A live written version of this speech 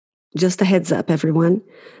Just a heads up, everyone.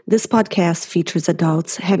 This podcast features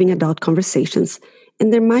adults having adult conversations,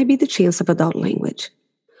 and there might be the chance of adult language.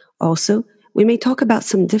 Also, we may talk about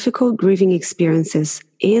some difficult grieving experiences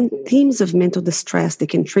and themes of mental distress that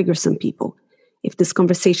can trigger some people. If this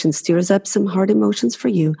conversation stirs up some hard emotions for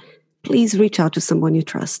you, please reach out to someone you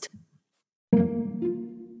trust.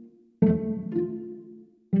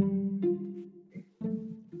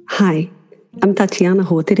 Hi, I'm Tatiana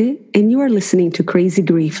Rotere, and you are listening to Crazy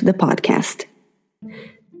Grief, the podcast.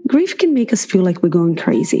 Grief can make us feel like we're going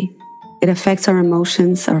crazy. It affects our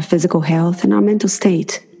emotions, our physical health, and our mental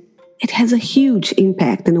state. It has a huge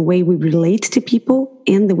impact on the way we relate to people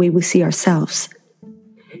and the way we see ourselves.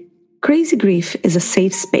 Crazy Grief is a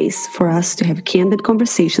safe space for us to have candid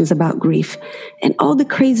conversations about grief and all the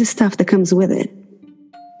crazy stuff that comes with it.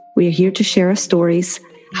 We are here to share our stories,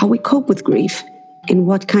 how we cope with grief, and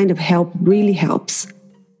what kind of help really helps.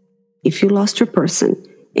 If you lost your person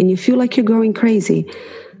and you feel like you're going crazy,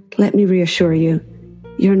 let me reassure you,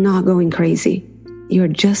 you're not going crazy. You're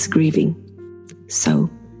just grieving.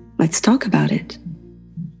 So, let's talk about it.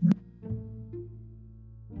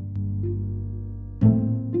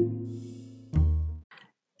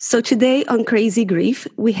 So today on Crazy Grief,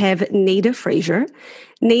 we have Nada Fraser.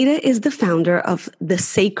 Nada is the founder of The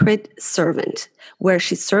Sacred Servant, where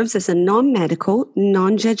she serves as a non-medical,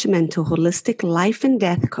 non-judgmental, holistic life and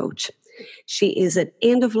death coach. She is an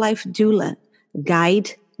end-of-life doula,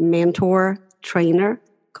 guide, mentor, trainer,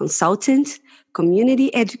 consultant,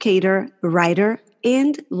 community educator, writer,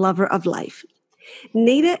 and lover of life.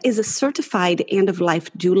 Nada is a certified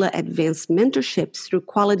end-of-life doula advanced mentorship through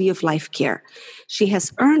Quality of Life Care. She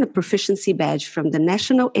has earned a proficiency badge from the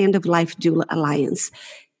National End-of-Life Doula Alliance,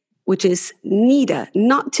 which is NEDA,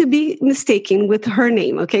 not to be mistaken with her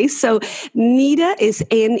name, okay? So NEDA is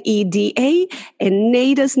N-E-D-A, and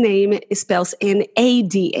Nada's name spells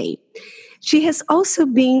N-A-D-A. She has also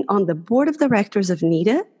been on the board of directors of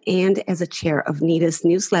NEDA and as a chair of NEDA's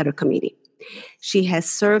newsletter committee. She has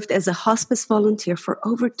served as a hospice volunteer for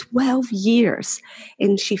over 12 years,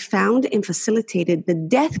 and she found and facilitated the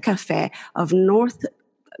Death Cafe of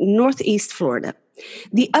Northeast Florida.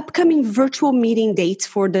 The upcoming virtual meeting dates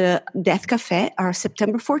for the Death Cafe are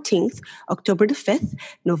September 14th, October the 5th,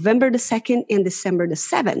 November the 2nd, and December the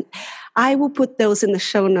 7th. I will put those in the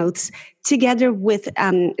show notes together with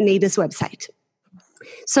Nada's website.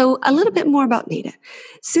 So a little bit more about Nada.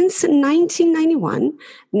 Since 1991,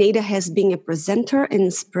 Nada has been a presenter and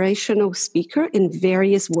inspirational speaker in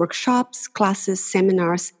various workshops, classes,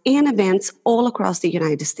 seminars, and events all across the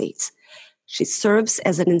United States. She serves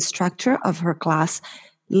as an instructor of her class,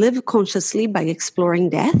 Live Consciously by Exploring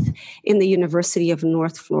Death, in the University of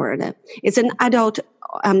North Florida. It's an adult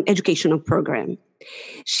educational program.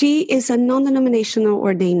 She is a non-denominational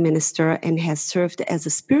ordained minister and has served as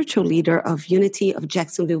a spiritual leader of Unity of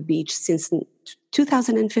Jacksonville Beach since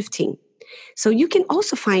 2015. So you can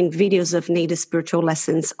also find videos of Nada's spiritual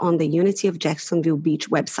lessons on the Unity of Jacksonville Beach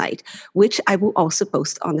website, which I will also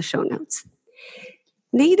post on the show notes.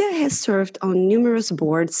 Nada has served on numerous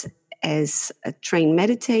boards as a trained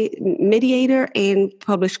mediator and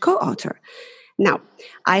published co-author. Now,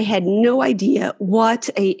 I had no idea what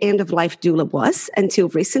a end-of-life doula was until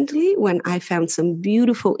recently when I found some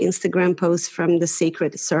beautiful Instagram posts from The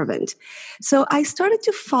Sacred Servant. So I started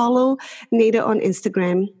to follow Nada on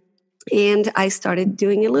Instagram, and I started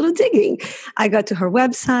doing a little digging. I got to her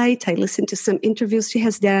website, I listened to some interviews she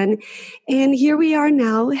has done, and here we are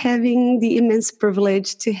now having the immense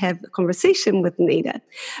privilege to have a conversation with Nada.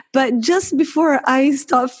 But just before I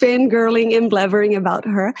start fangirling and blabbering about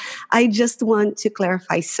her, I just want to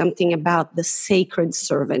clarify something about the Sacred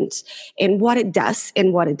Servant and what it does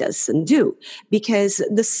and what it doesn't do. Because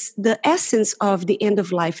the essence of the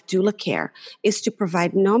end-of-life doula care is to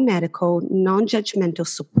provide non-medical, non-judgmental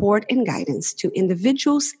support and guidance to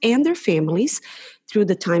individuals and their families through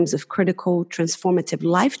the times of critical transformative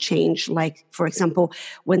life change, like, for example,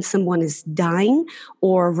 when someone is dying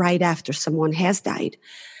or right after someone has died.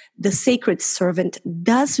 The Sacred Servant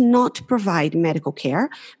does not provide medical care,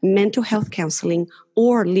 mental health counseling,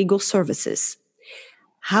 or legal services.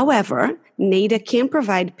 However, Nada can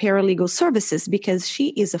provide paralegal services because she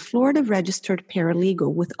is a Florida registered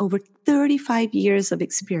paralegal with over 35 years of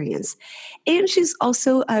experience. And she's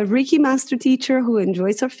also a Reiki master teacher who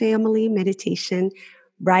enjoys her family, meditation,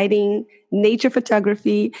 writing, nature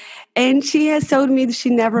photography, and she has told me that she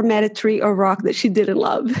never met a tree or rock that she didn't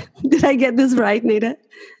love. Did I get this right, Nada?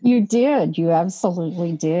 You did. You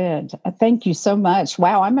absolutely did. Thank you so much.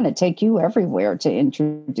 Wow, I'm going to take you everywhere to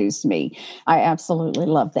introduce me. I absolutely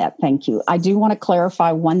love that. Thank you. I do want to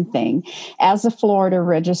clarify one thing. As a Florida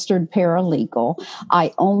registered paralegal,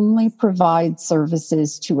 I only provide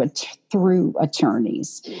services through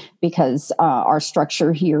attorneys because our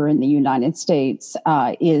structure here in the United States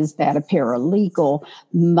is that a paralegal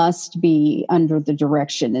must be under the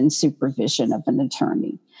direction and supervision of an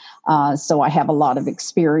attorney. So I have a lot of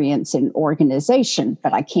experience in organization,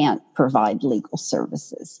 but I can't provide legal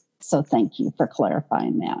services. So thank you for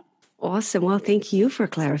clarifying that. Awesome. Well, thank you for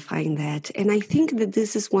clarifying that. And I think that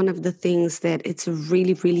this is one of the things that it's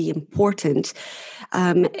really, really important.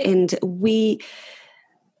 And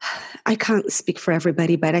I can't speak for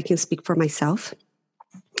everybody, but I can speak for myself.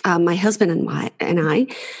 My husband and I,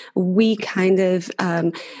 we kind of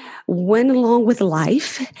went along with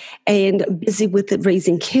life and busy with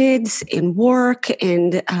raising kids and work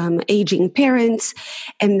and aging parents.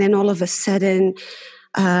 And then all of a sudden,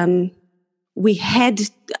 we had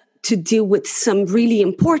to deal with some really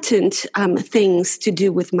important things to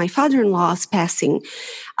do with my father-in-law's passing.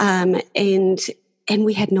 And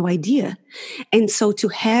we had no idea. And so to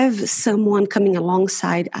have someone coming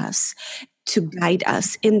alongside us to guide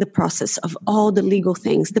us in the process of all the legal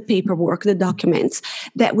things, the paperwork, the documents.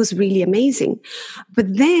 That was really amazing.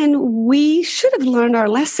 But then we should have learned our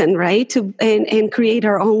lesson, right? And create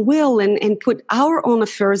our own will and put our own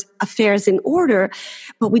affairs in order.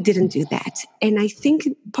 But we didn't do that. And I think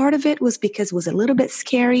part of it was because it was a little bit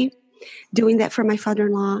scary doing that for my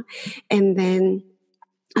father-in-law. And then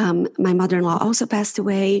my mother-in-law also passed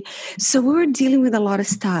away. So we were dealing with a lot of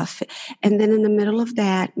stuff. And then in the middle of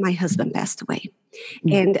that, my husband passed away.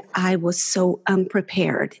 Mm-hmm. And I was so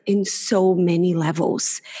unprepared in so many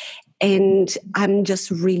levels. And I'm just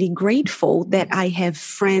really grateful that I have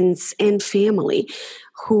friends and family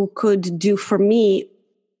who could do for me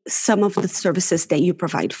some of the services that you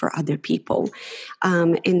provide for other people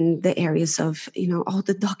in the areas of, all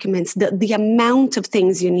the documents, the amount of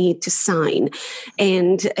things you need to sign.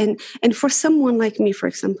 And for someone like me, for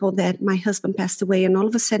example, that my husband passed away and all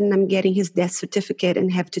of a sudden I'm getting his death certificate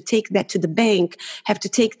and have to take that to the bank, have to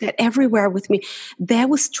take that everywhere with me. That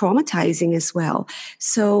was traumatizing as well.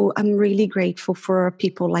 So I'm really grateful for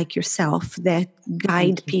people like yourself that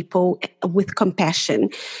guide people with compassion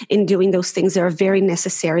in doing those things that are very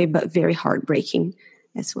necessary but very heartbreaking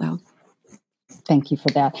as well. Thank you for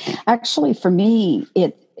that. Actually, for me,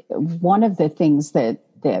 one of the things that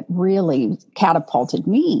really catapulted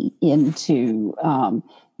me into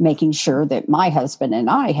making sure that my husband and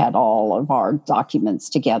I had all of our documents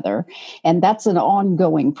together. And that's an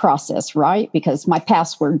ongoing process, right? Because my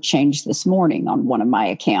password changed this morning on one of my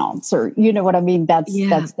accounts, or you know what I mean? That's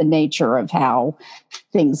the nature of how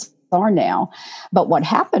things are now. But what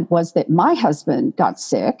happened was that my husband got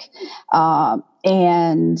sick,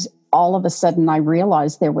 and all of a sudden I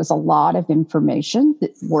realized there was a lot of information.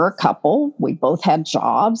 We're a couple. We both had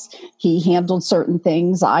jobs. He handled certain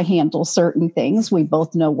things. I handle certain things. We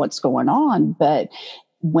both know what's going on. But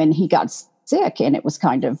when he got sick and it was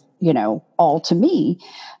kind of, all to me,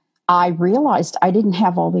 I realized I didn't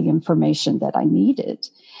have all the information that I needed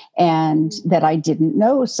and that I didn't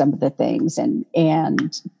know some of the things.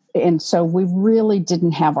 And so we really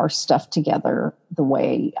didn't have our stuff together the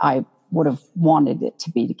way I would have wanted it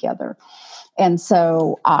to be together. And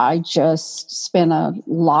so I just spent a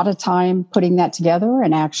lot of time putting that together.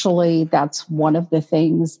 And actually, that's one of the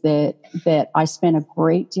things that I spent a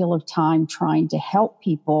great deal of time trying to help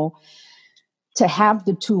people to have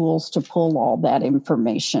the tools to pull all that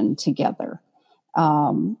information together.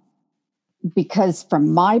 Because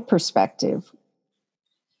from my perspective,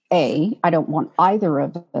 I don't want either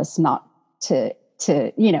of us not to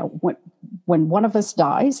when one of us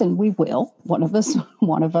dies, and we will, one of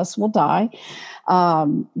us will die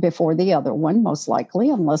before the other one, most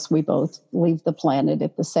likely, unless we both leave the planet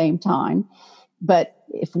at the same time. But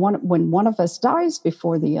when one of us dies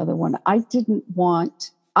before the other one, I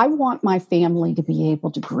want my family to be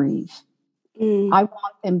able to grieve. I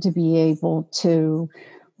want them to be able to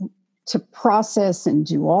process and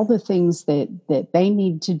do all the things that they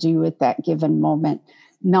need to do at that given moment,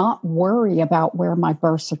 not worry about where my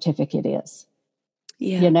birth certificate is.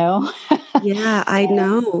 Yeah. Yeah, I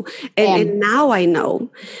know. And And now I know.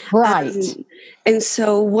 right. Um, and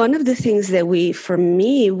so one of the things that for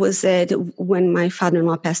me was that when my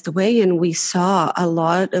father-in-law passed away and we saw a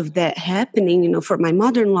lot of that happening, for my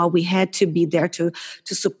mother-in-law, we had to be there to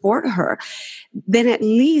support her. Then at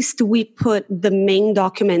least we put the main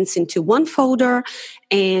documents into one folder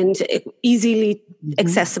and easily Mhm.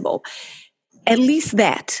 accessible. At least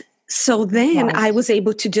that. So then I Right. was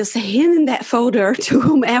able to just hand that folder to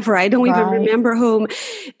whomever. I don't even Right. remember whom,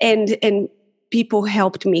 and people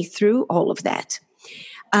helped me through all of that.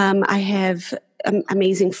 I have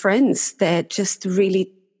amazing friends that just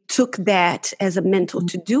really took that as a mental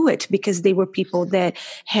to do it because they were people that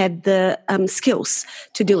had the skills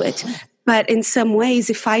to do it. But in some ways,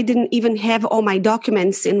 if I didn't even have all my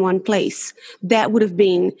documents in one place, that would have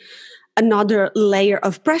been another layer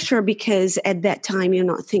of pressure because at that time you're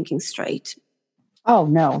not thinking straight. Oh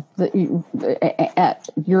no,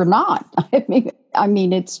 you're not. I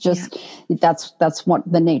mean, it's Yeah. just that's what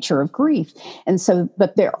the nature of grief. And so,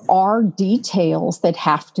 but there are details that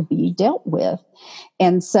have to be dealt with.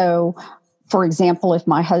 And so, for example, if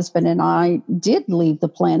my husband and I did leave the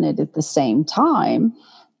planet at the same time,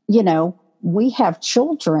 we have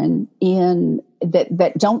children in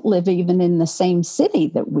that don't live even in the same city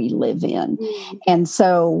that we live in. Mm. And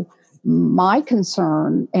so my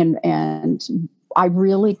concern, and I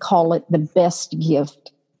really call it the best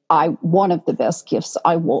gift, one of the best gifts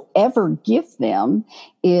I will ever give them,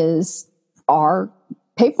 is our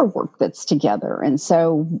paperwork that's together. And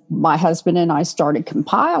so my husband and I started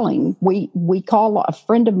compiling. We call a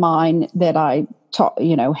friend of mine that I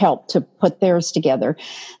helped to put theirs together.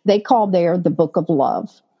 They call there the Book of Love.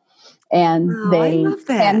 And Oh, I love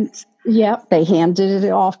and that. yep, they handed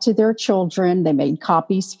it off to their children. They made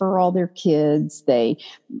copies for all their kids.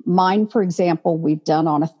 Mine, for example, we've done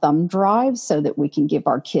on a thumb drive so that we can give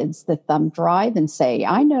our kids the thumb drive and say,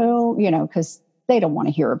 I know, because they don't want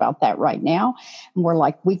to hear about that right now. And we're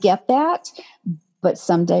like, we get that, but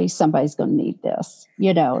someday somebody's going to need this,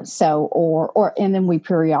 so, and then we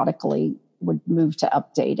periodically would move to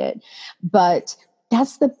update it. But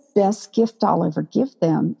that's the best gift I'll ever give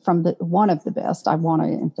them, one of the best. I want to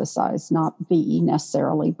emphasize, not the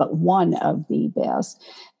necessarily, but one of the best,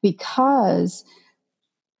 because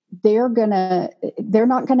they're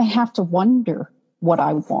not gonna have to wonder what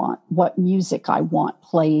I want, what music I want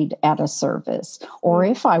played at a service, or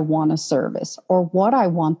if I want a service, or what I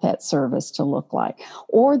want that service to look like,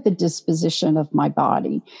 or the disposition of my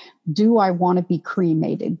body. Do I want to be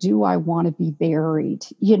cremated? Do I want to be buried?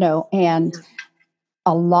 And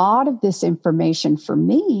a lot of this information for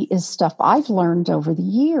me is stuff I've learned over the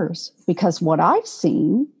years, because what I've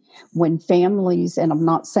seen when families, and I'm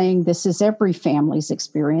not saying this is every family's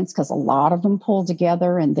experience, because a lot of them pull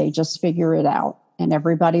together and they just figure it out and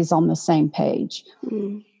everybody's on the same page.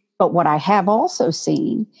 Mm. But what I have also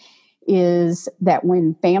seen is that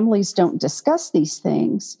when families don't discuss these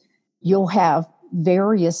things, you'll have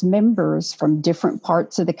various members from different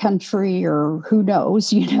parts of the country, or who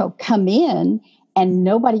knows, come in and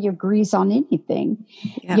nobody agrees on anything.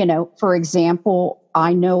 Yeah. For example,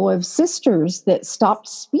 I know of sisters that stopped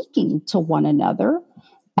speaking to one another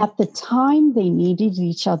at the time they needed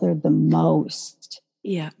each other the most,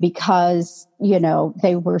 Yeah. because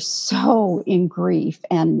they were so in grief,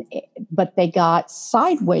 but they got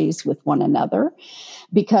sideways with one another,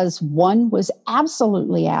 because one was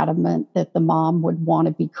absolutely adamant that the mom would want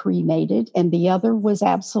to be cremated and the other was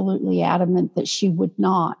absolutely adamant that she would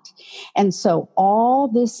not. And so all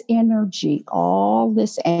this energy, all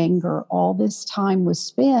this anger, all this time was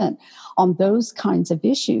spent on those kinds of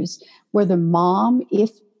issues, where the mom,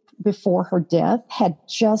 if before her death, had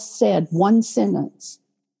just said one sentence: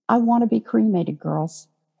 I want to be cremated, girls.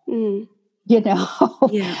 Mm. Yeah.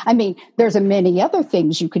 I mean, there's a many other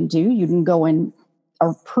things you can do. You can go and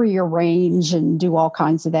prearrange and do all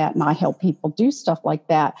kinds of that, and I help people do stuff like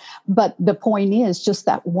that. But the point is, just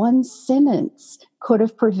that one sentence could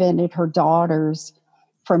have prevented her daughters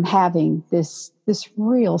from having this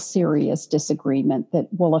real serious disagreement that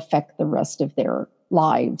will affect the rest of their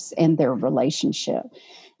lives and their relationship.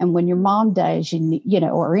 And when your mom dies,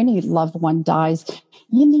 or any loved one dies,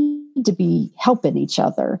 you need to be helping each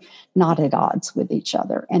other, not at odds with each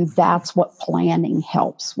other. And that's what planning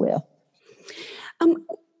helps with. Um,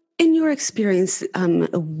 in your experience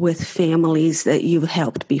with families that you've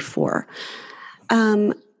helped before,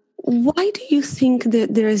 why do you think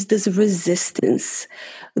that there is this resistance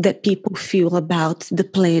that people feel about the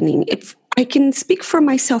planning? I can speak for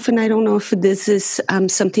myself, and I don't know if this is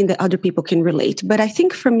something that other people can relate, but I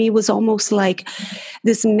think for me it was almost like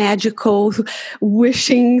this magical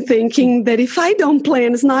wishing, thinking that if I don't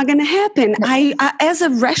plan, it's not going to happen. I, as a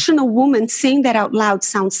rational woman, saying that out loud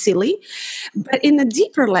sounds silly, but in a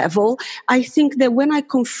deeper level, I think that when I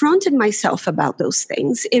confronted myself about those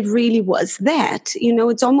things, it really was that.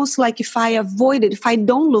 It's almost like if I avoid it, if I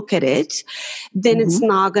don't look at it, then it's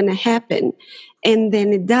not going to happen. And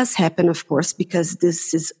then it does happen, of course, because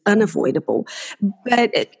this is unavoidable.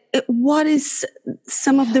 But what is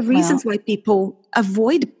some of the reasons why people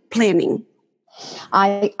avoid planning?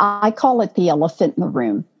 I call it the elephant in the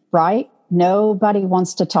room, right? Nobody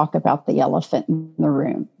wants to talk about the elephant in the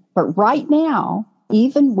room. But right now,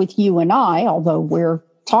 even with you and I, although we're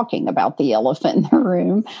talking about the elephant in the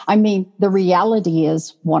room, I mean, the reality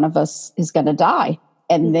is one of us is going to die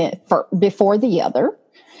and before the other.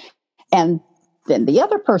 And then the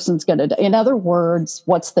other person's going to die. In other words,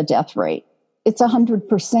 what's the death rate? It's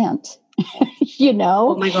 100%,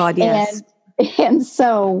 Oh my God, yes. And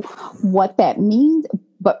so what that means,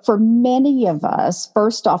 but for many of us,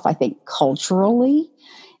 first off, I think culturally,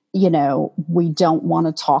 we don't want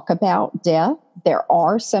to talk about death. There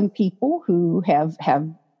are some people who have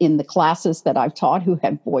in the classes that I've taught who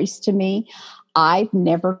have voiced to me, I've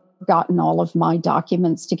never gotten all of my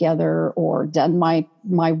documents together or done my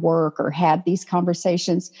work or had these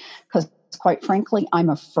conversations because quite frankly,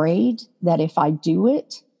 I'm afraid that if I do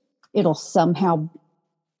it, it'll somehow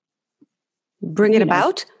bring it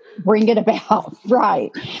about.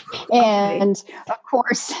 Right. And of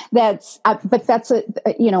course but that's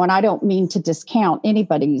and I don't mean to discount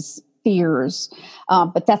anybody's fears,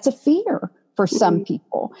 but that's a fear for some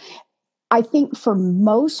people. I think for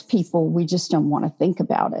most people, we just don't want to think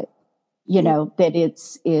about it. That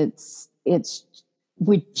it's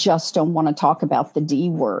we just don't want to talk about the D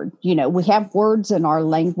word. We have words in our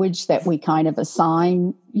language that we kind of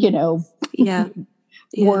assign,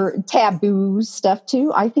 word taboo stuff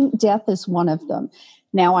too. I think death is one of them.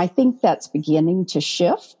 Now, I think that's beginning to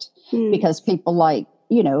shift because people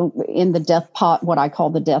in the what I call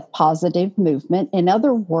the death positive movement. In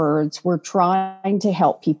other words, we're trying to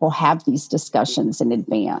help people have these discussions in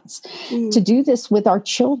advance, to do this with our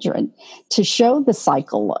children, to show the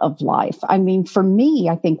cycle of life. I mean, for me,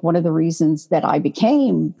 I think one of the reasons that I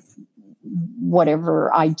became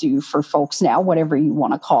whatever I do for folks now, whatever you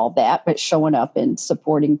want to call that, but showing up and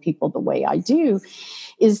supporting people the way I do,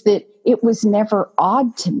 is that it was never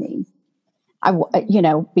odd to me.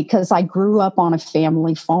 Because I grew up on a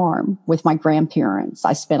family farm with my grandparents.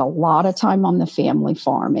 I spent a lot of time on the family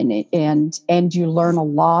farm and you learn a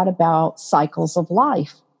lot about cycles of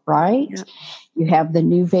life, right? Yeah. You have the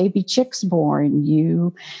new baby chicks born,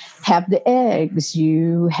 you have the eggs,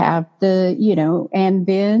 you have and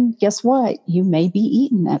then guess what? You may be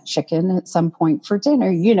eating that chicken at some point for dinner,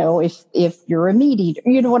 if you're a meat eater,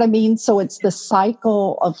 you know what I mean? So it's the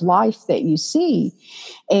cycle of life that you see.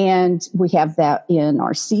 And we have that in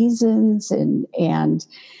our seasons and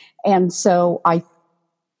so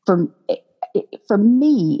for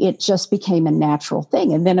me, it just became a natural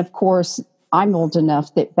thing. And then of course, I'm old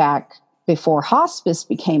enough that back before hospice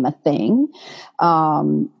became a thing,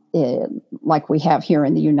 like we have here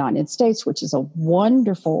in the United States, which is a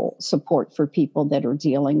wonderful support for people that are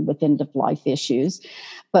dealing with end-of-life issues.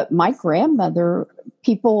 But my grandmother,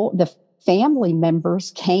 the family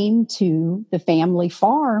members came to the family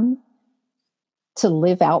farm to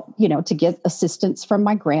live out, to get assistance from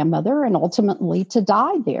my grandmother and ultimately to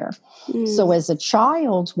die there. So as a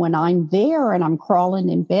child, when I'm there and I'm crawling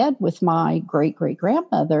in bed with my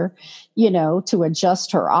great-great-grandmother, to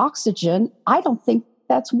adjust her oxygen, I don't think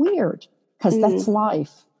that's weird because that's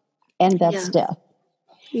life and that's death.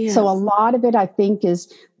 Yeah. So a lot of it, I think, is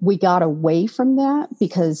we got away from that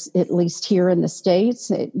because at least here in the States,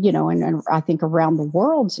 and I think around the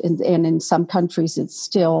world and in some countries, it's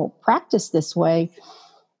still practiced this way.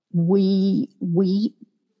 We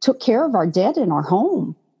took care of our dead in our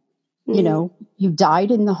home. You died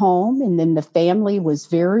in the home, and then the family was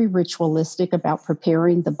very ritualistic about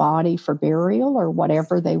preparing the body for burial or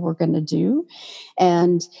whatever they were going to do.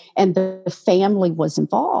 And the family was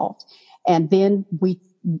involved. And then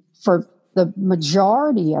for the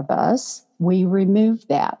majority of us, we removed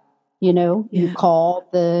that. You call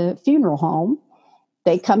the funeral home,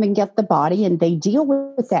 they come and get the body and they deal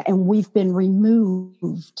with that. And we've been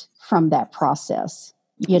removed from that process,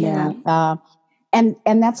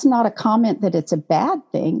 and that's not a comment that it's a bad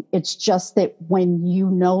thing. It's just that when you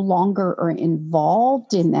no longer are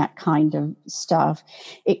involved in that kind of stuff,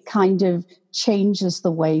 it kind of changes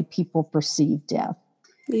the way people perceive death.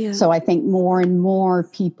 Yeah. So I think more and more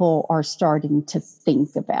people are starting to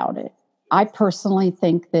think about it. I personally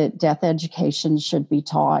think that death education should be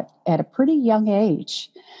taught at a pretty young age,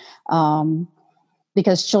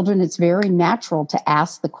 because children, it's very natural to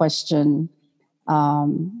ask the question,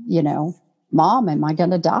 Mom, am I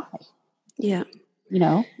going to die? Yeah.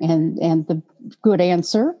 And the good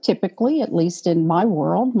answer, typically, at least in my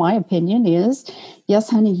world, my opinion is, yes,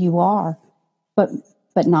 honey, you are, but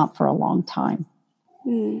not for a long time.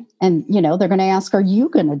 Mm. And, they're going to ask, are you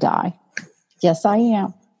going to die? Yes, I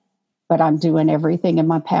am. But I'm doing everything in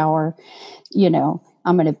my power.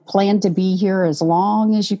 I'm going to plan to be here as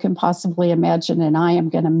long as you can possibly imagine. And I am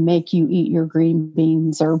going to make you eat your green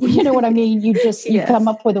beans, or, you know what I mean? You Yes. come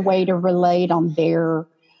up with a way to relate on their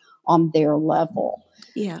level.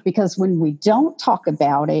 Yeah. Because when we don't talk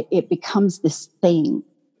about it, it becomes this thing,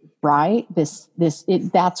 right?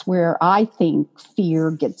 That's where I think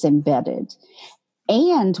fear gets embedded.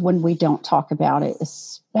 And when we don't talk about it,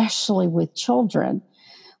 especially with children,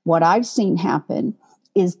 what I've seen happen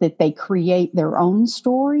is that they create their own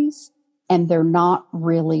stories and they're not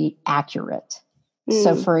really accurate.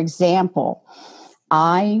 So, for example,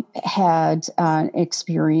 I had an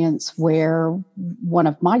experience where one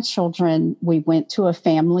of my children, we went to a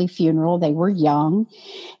family funeral. They were young.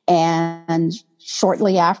 And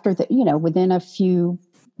shortly after within a few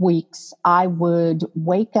weeks, I would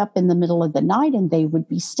wake up in the middle of the night and they would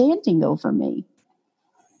be standing over me.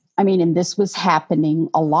 I mean, and this was happening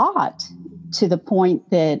a lot, to the point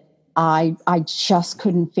that I just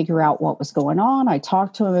couldn't figure out what was going on. I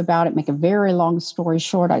talked to them about it. Make a very long story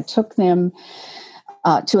short, I took them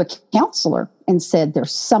to a counselor and said,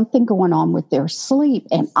 there's something going on with their sleep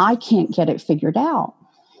and I can't get it figured out.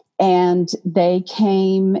 And they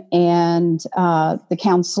came, and the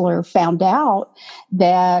counselor found out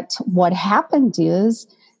that what happened is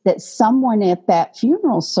that someone at that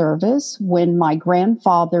funeral service, when my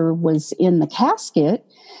grandfather was in the casket,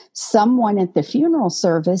 someone at the funeral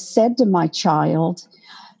service said to my child,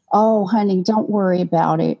 "Oh, honey, don't worry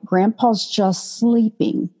about it. Grandpa's just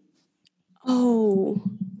sleeping." Oh.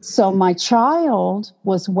 So my child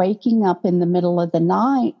was waking up in the middle of the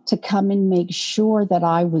night to come and make sure that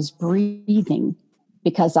I was breathing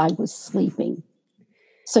because I was sleeping.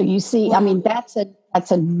 So you see, wow. I mean, that's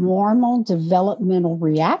a normal developmental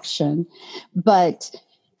reaction, but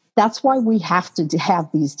that's why we have to have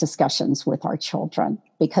these discussions with our children,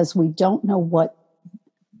 because we don't know what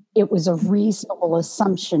it was a reasonable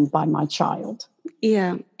assumption by my child.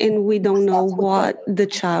 Yeah, and we don't know what the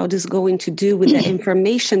child is going to do with the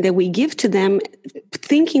information that we give to them,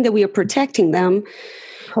 thinking that we are protecting them.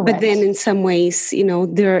 Correct. But then in some ways,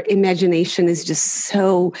 their imagination is just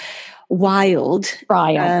so wild.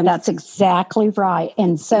 Right, that's exactly right.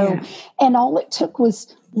 And so, and all it took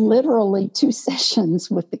was literally 2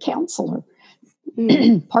 sessions with the counselor.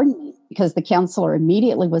 Pardon me, because the counselor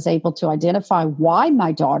immediately was able to identify why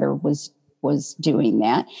my daughter was doing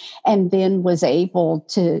that, and then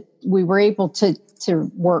we were able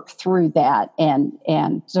to work through that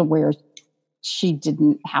and to where she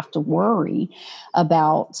didn't have to worry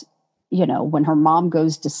about, when her mom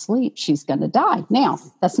goes to sleep, she's going to die. Now,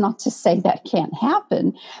 that's not to say that can't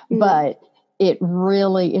happen, but it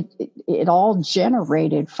really, it all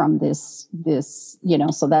generated from this,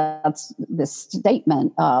 so that's this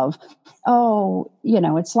statement of,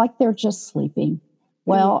 it's like they're just sleeping.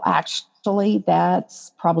 Well, actually,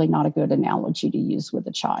 that's probably not a good analogy to use with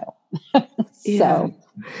a child. So,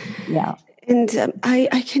 yeah. And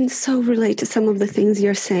I can so relate to some of the things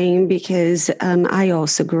you're saying, because I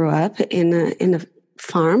also grew up in a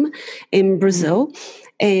farm in Brazil,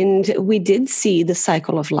 and we did see the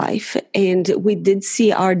cycle of life, and we did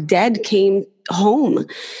see our dad came home,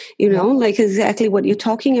 like exactly what you're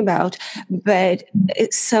talking about. But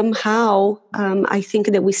somehow I think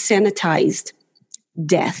that we sanitized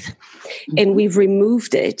death, and we've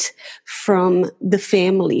removed it from the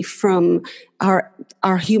family, from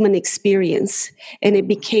our human experience, and it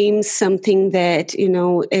became something that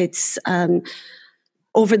it's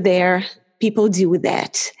over there, people deal with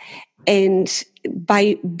that. And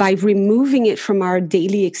by removing it from our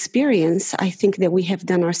daily experience, I think that we have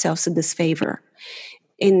done ourselves a disfavor.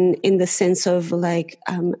 In the sense of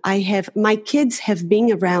my kids have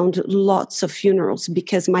been around lots of funerals,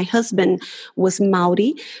 because my husband was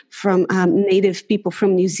Maori, from native people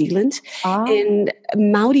from New Zealand. And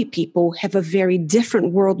Maori people have a very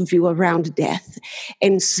different worldview around death.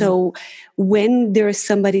 And so when there is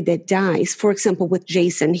somebody that dies, for example, with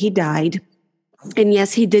Jason, he died. And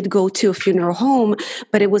yes, he did go to a funeral home,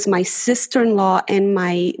 but it was my sister-in-law and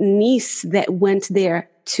my niece that went there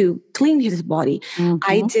to clean his body.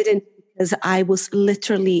 I didn't, because I was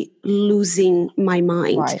literally losing my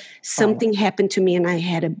mind. Right. Something happened to me and I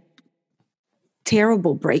had a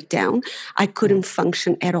terrible breakdown. I couldn't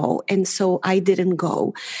function at all. And so I didn't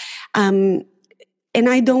go. And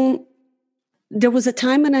there was a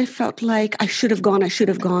time when I felt like I should have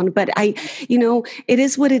gone, but it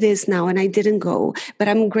is what it is now, and I didn't go. But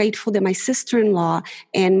I'm grateful that my sister-in-law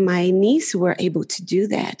and my niece were able to do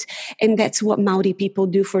that. And that's what Maori people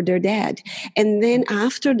do for their dad. And then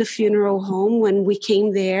after the funeral home, when we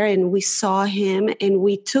came there and we saw him and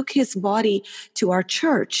we took his body to our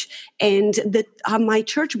church, and my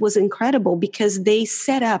church was incredible because they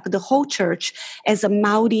set up the whole church as a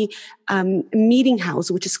Maori meeting house,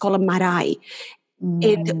 which is called a marae.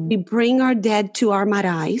 And we bring our dead to our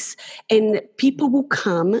marais, and people will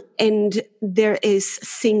come, and there is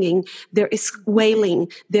singing, there is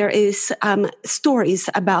wailing, there is stories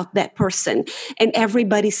about that person, and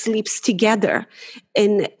everybody sleeps together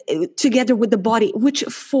and together with the body, which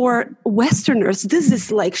for Westerners, this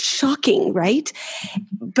is like shocking, right?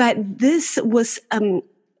 But this was a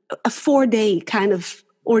 4-day kind of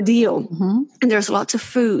ordeal. And there's lots of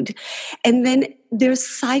food. And then there's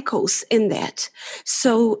cycles in that.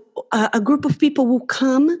 So a group of people will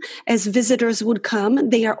come as visitors would come.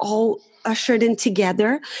 They are all ushered in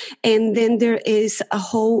together. And then there is a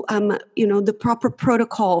whole, the proper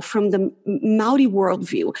protocol from the Maori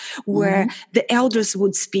worldview where the elders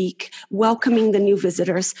would speak, welcoming the new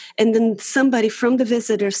visitors. And then somebody from the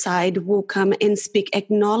visitor side will come and speak,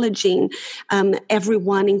 acknowledging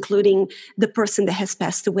everyone, including the person that has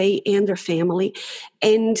passed away and their family.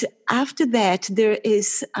 And after that, there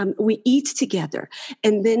is, we eat together.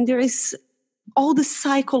 And then there is all the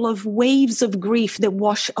cycle of waves of grief that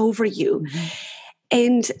wash over you.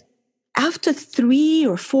 And after 3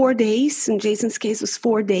 or 4 days, in Jason's case, it was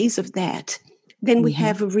 4 days of that, then we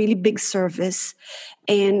have a really big service,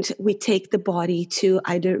 and we take the body to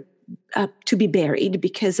either to be buried,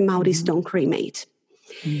 because Maoris don't cremate.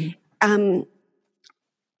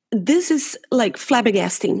 This is like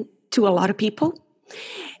flabbergasting to a lot of people.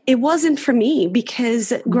 It wasn't for me,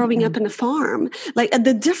 because growing up on a farm, like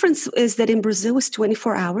the difference is that in Brazil it's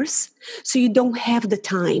 24 hours. So you don't have the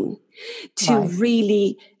time to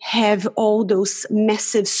really have all those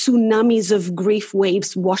massive tsunamis of grief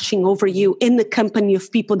waves washing over you in the company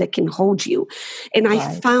of people that can hold you. And I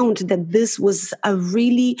found that this was a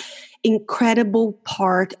really incredible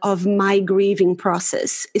part of my grieving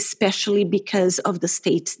process, especially because of the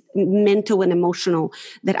state, mental and emotional,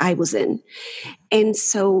 that I was in. And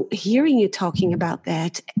so hearing you talking about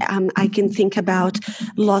that, I can think about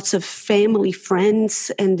lots of family, friends,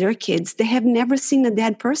 and their kids. They have never seen a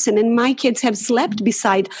dead person. And my kids have slept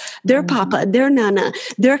beside their papa, their nana,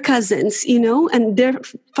 their cousins, and their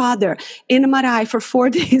father in a marae for 4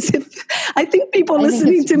 days. I think people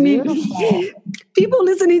listening to me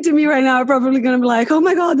right now are probably going to be like, oh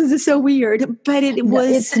my God, this is so weird. But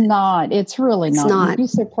it's not. It's really not. You'd be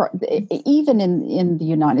surprised. Even in the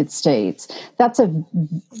United States, that's a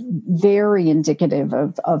very indicative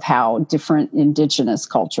of how different indigenous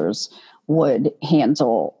cultures would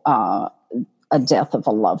handle a death of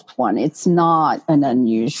a loved one. It's not an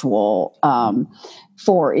unusual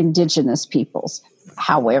for indigenous peoples.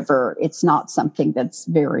 However, it's not something that's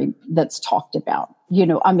talked about.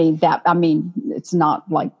 It's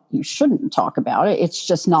not like you shouldn't talk about it. It's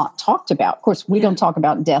just not talked about. Of course, we don't talk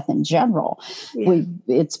about death in general. Yeah.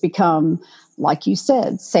 It's become, like you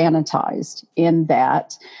said, sanitized in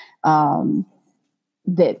that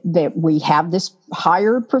that we have this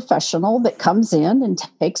hired professional that comes in and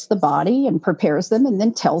takes the body and prepares them and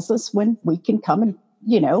then tells us when we can come and,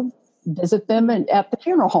 visit them at the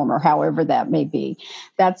funeral home or however that may be.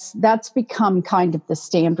 That's become kind of the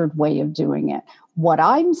standard way of doing it. What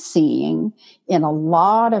I'm seeing in a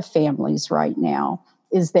lot of families right now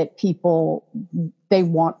is that they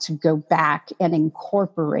want to go back and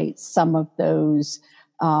incorporate some of those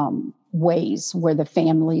ways where the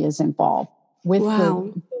family is involved with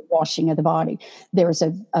the washing of the body. There's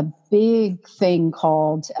a big thing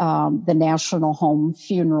called the National Home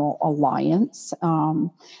Funeral Alliance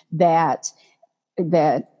that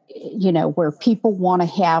where people want to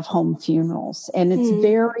have home funerals. And it's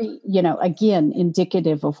very, again,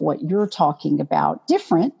 indicative of what you're talking about.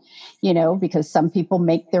 Different, because some people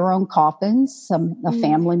make their own coffins. A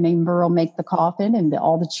family member will make the coffin, and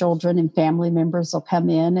all the children and family members will come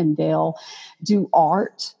in and they'll do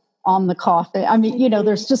art on the coffin. I mean,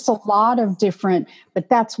 there's just a lot of different, but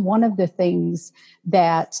that's one of the things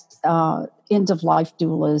that end-of-life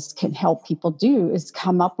doulas can help people do, is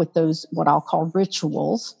come up with those, what I'll call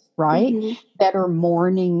rituals, right? That are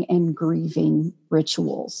mourning and grieving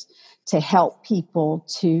rituals to help people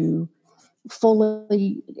to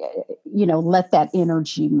fully, let that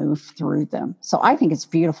energy move through them. So I think it's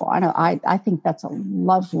beautiful. I think that's a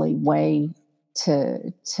lovely way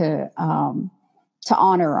to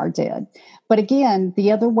honor our dead. But again,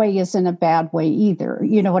 the other way isn't a bad way either.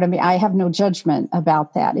 You know what I mean? I have no judgment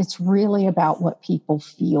about that. It's really about what people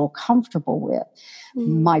feel comfortable with.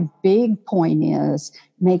 My big point is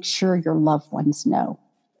make sure your loved ones know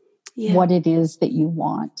what it is that you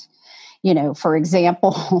want. For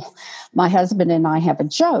example, my husband and I have a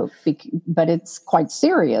joke, but it's quite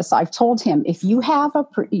serious. I've told him, if you have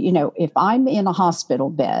if I'm in a hospital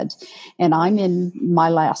bed and I'm in my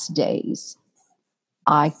last days,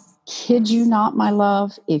 I kid you not, my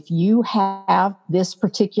love, if you have this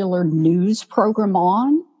particular news program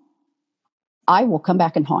on, I will come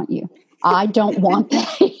back and haunt you. I don't want that.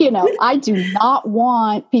 I do not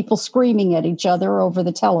want people screaming at each other over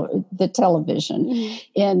the television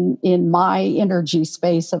in my energy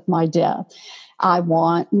space of my death. I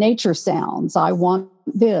want nature sounds. I want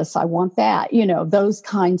this. I want that, those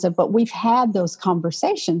kinds of, but we've had those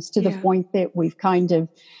conversations to the point that we've kind of,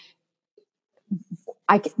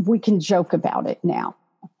 we can joke about it now,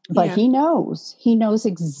 but he knows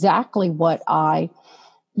exactly what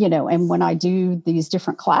and when I do these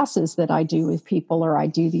different classes that I do with people, or I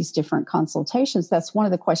do these different consultations, that's one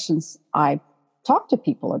of the questions I talk to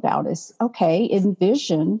people about is, okay,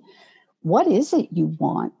 envision, what is it you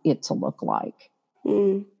want it to look like?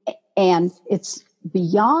 And it's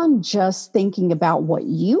beyond just thinking about what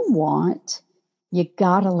you want. You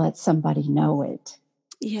got to let somebody know it.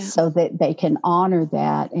 So that they can honor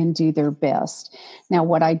that and do their best. Now,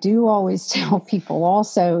 what I do always tell people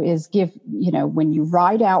also is when you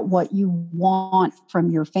write out what you want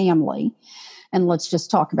from your family, and let's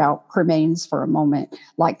just talk about cremains for a moment.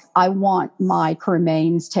 Like, I want my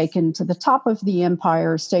cremains taken to the top of the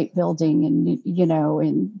Empire State Building in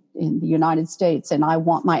the United States, and I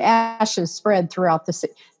want my ashes spread throughout the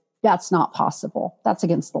city. That's not possible. That's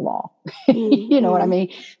against the law. You know what I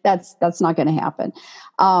mean? That's not going to happen.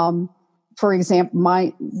 For example,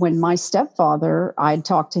 when my stepfather, I'd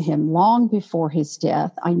talked to him long before his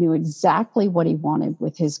death. I knew exactly what he wanted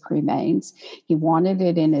with his cremains. He wanted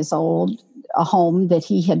it in his a home that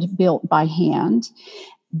he had built by hand,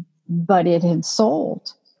 but it had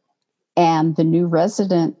sold. And the new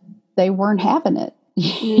resident, they weren't having it.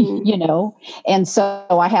 And so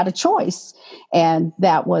I had a choice, and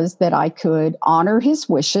that was that I could honor his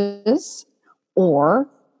wishes, or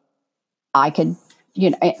I could,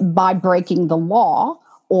 by breaking the law,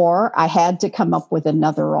 or I had to come up with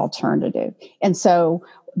another alternative. And so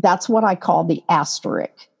that's what I call the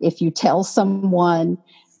asterisk. If you tell someone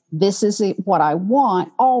this is what I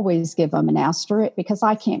want, always give them an asterisk, because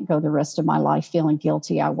I can't go the rest of my life feeling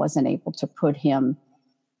guilty I wasn't able to put him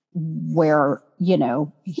where he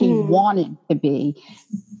wanted to be.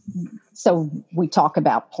 So we talk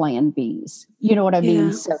about plan Bs, you know what I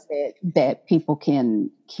mean? So that people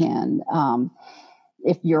can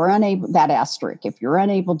if you're unable, that asterisk, if you're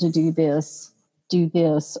unable to do this,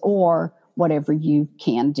 or whatever you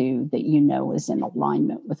can do that is in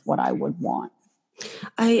alignment with what I would want.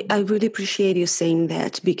 I really appreciate you saying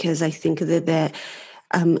that, because I think that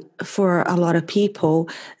for a lot of people,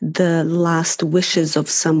 the last wishes of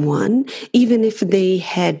someone, even if they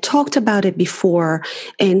had talked about it before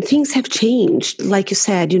and things have changed, like you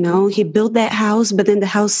said, he built that house, but then the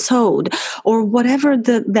house sold, or whatever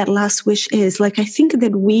that last wish is. Like, I think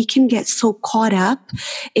that we can get so caught up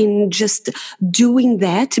in just doing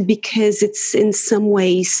that, because it's in some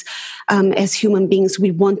ways, as human beings,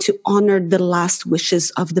 we want to honor the last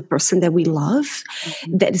wishes of the person that we love,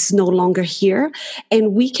 that is no longer here. And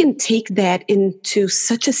we can take that into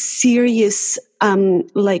such a serious,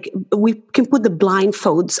 we can put the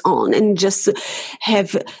blindfolds on and just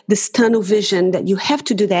have this tunnel vision that you have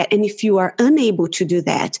to do that. And if you are unable to do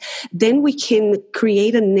that, then we can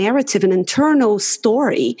create a narrative, an internal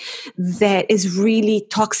story that is really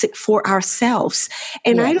toxic for ourselves.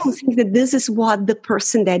 And I don't think that this is what the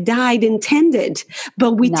person that died intended,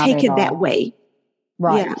 but we take it that way.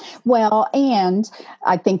 Right. Yeah. Well, and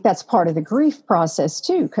I think that's part of the grief process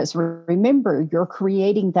too, because remember, you're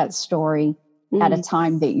creating that story at a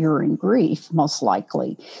time that you're in grief, most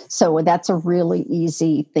likely. So that's a really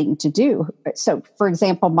easy thing to do. So, for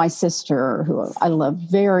example, my sister, who I love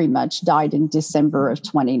very much, died in December of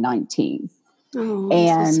 2019. Oh,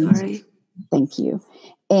 I'm so sorry. Thank you.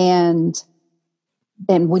 And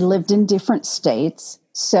we lived in different states.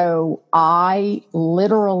 So I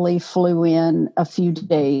literally flew in a few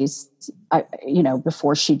days,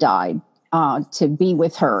 before she died, to be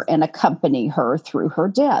with her and accompany her through her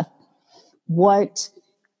death. What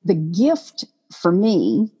the gift for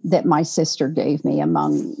me, that my sister gave me,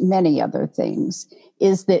 among many other things,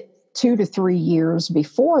 is that 2 to 3 years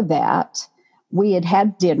before that, we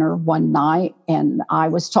had dinner one night and I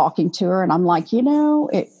was talking to her and I'm like,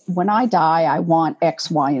 when I die, I want X,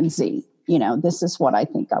 Y, and Z. This is what I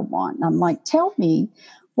think I want. And I'm like, tell me,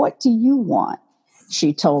 what do you want?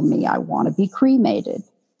 She told me, I want to be cremated.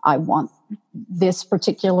 I want this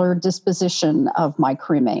particular disposition of my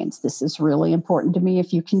cremains. This is really important to me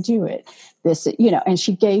if you can do it. And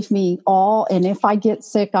she gave me all, and if I get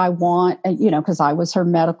sick, I want, because I was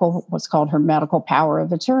what's called her medical power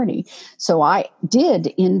of attorney. So I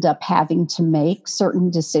did end up having to make certain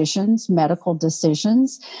decisions, medical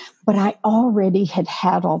decisions, but I already had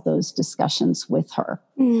all those discussions with her.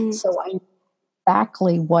 So I knew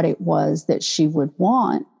exactly what it was that she would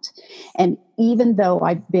want. And even though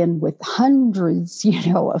I've been with hundreds,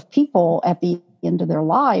 of people at the end of their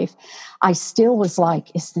life, I still was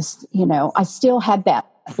like, is this, I still had that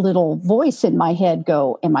little voice in my head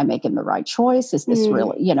go, am I making the right choice? Is this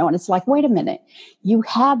really, and it's like, wait a minute, you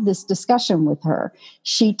had this discussion with her.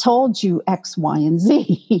 She told you X, Y, and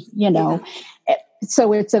Z, Yeah.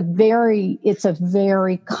 So it's a very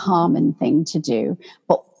common thing to do.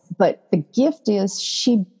 But the gift is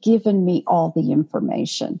she'd given me all the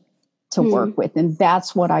information to work with. And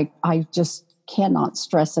that's what I just cannot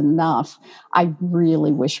stress enough. I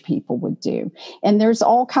really wish people would do. And there's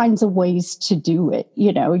all kinds of ways to do it.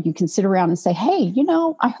 You can sit around and say, hey,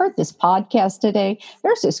 I heard this podcast today.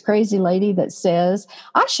 There's this crazy lady that says,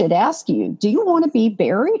 I should ask you, do you want to be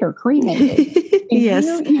buried or cremated? Yes.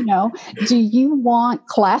 Do you want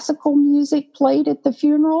classical music played at the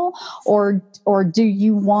funeral or do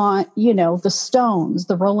you want, the Stones,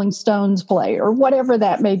 the Rolling Stones play or whatever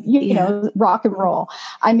that may be, rock and roll.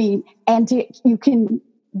 I mean, and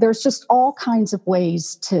there's just all kinds of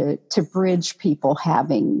ways to bridge people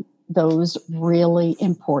having those really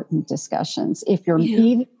important discussions. If you're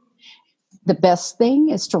the best thing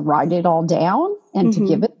is to write it all down and to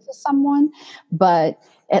give it to someone, but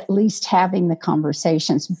at least having the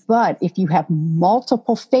conversations. But if you have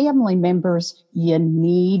multiple family members, you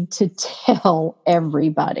need to tell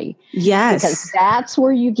everybody. Yes. Because that's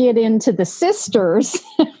where you get into the sisters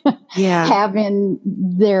having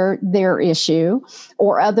their issue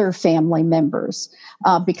or other family members.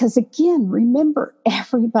 Because again, remember,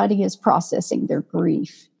 everybody is processing their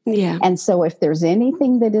grief. Yeah. And so if there's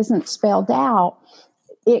anything that isn't spelled out,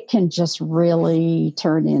 it can just really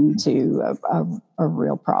turn into a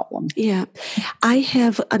real problem. Yeah. I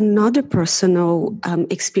have another personal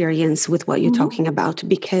experience with what you're talking about,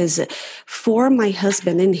 because for my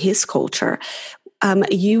husband in his culture,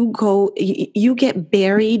 you get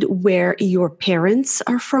buried where your parents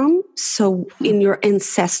are from. So in your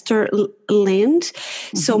ancestor land.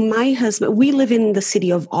 So my husband, we live in the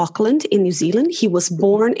city of Auckland in New Zealand. He was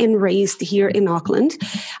born and raised here in Auckland.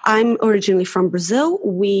 I'm originally from Brazil.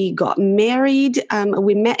 We got married.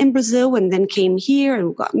 We met in Brazil and then came here and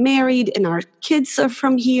we got married, and our kids are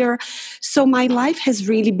from here. So my life has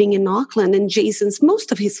really been in Auckland, and Jason's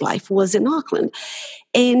most of his life was in Auckland.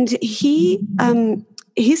 And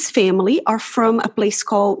his family are from a place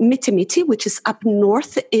called Mitimiti, which is up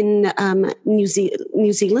north in New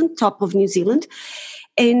Zealand, top of New Zealand.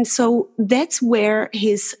 And so that's where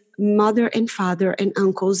his mother and father and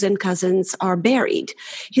uncles and cousins are buried.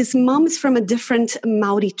 His mom is from a different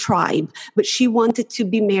Maori tribe, but she wanted to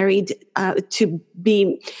be married,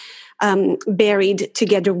 buried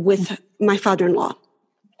together with my father-in-law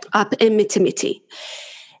up in Mitimiti.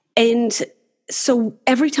 And so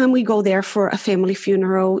every time we go there for a family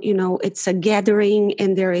funeral, it's a gathering,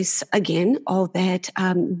 and there is, again, all that,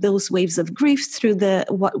 those waves of grief through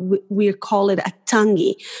what we call it a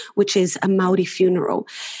tangi, which is a Maori funeral.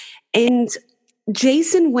 And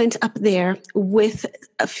Jason went up there with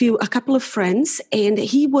a couple of friends, and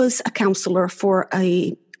he was a counselor for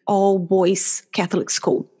a all-boys Catholic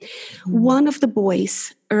school. One of the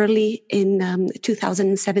boys, early in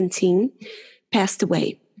 2017, passed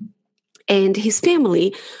away. And his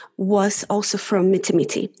family was also from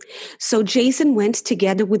Mitimiti. So Jason went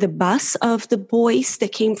together with a bus of the boys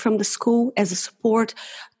that came from the school as a support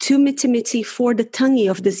to Mitimiti for the tangi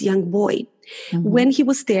of this young boy. When he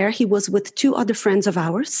was there, he was with two other friends of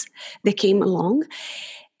ours that came along.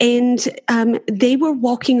 And they were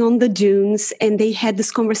walking on the dunes, and they had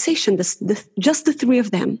this conversation, just the three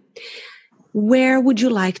of them. Where would you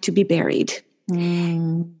like to be buried?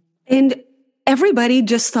 And everybody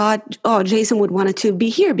just thought, Jason would want to be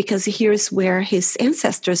here because here's where his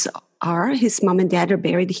ancestors are. His mom and dad are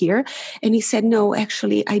buried here. And he said, no,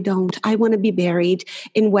 actually, I don't. I want to be buried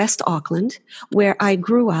in West Auckland, where I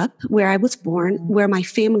grew up, where I was born, where my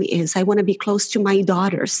family is. I want to be close to my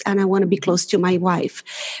daughters and I want to be close to my wife,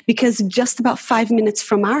 because just about 5 minutes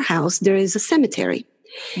from our house, there is a cemetery.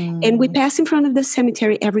 And we pass in front of the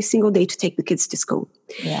cemetery every single day to take the kids to school.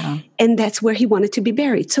 Yeah. And that's where he wanted to be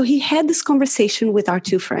buried. So he had this conversation with our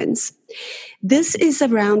two friends. This is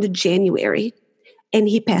around January, and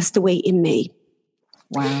he passed away in May.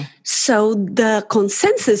 Wow. So the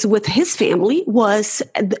consensus with his family was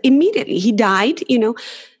immediately he died,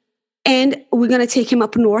 and we're going to take him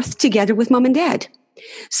up north together with mom and dad.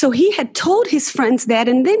 So he had told his friends that,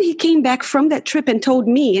 and then he came back from that trip and told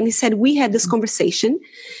me, and he said, we had this conversation,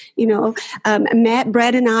 Matt,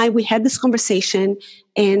 Brad, and I, we had this conversation,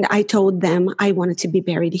 and I told them I wanted to be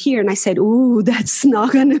buried here. And I said, ooh, that's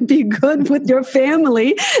not going to be good with your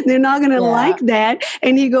family. They're not going to like that.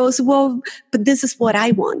 And he goes, well, but this is what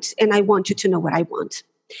I want, and I want you to know what I want.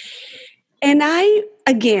 And I,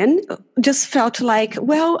 again, just felt like,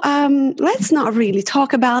 well, let's not really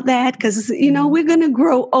talk about that because, we're going to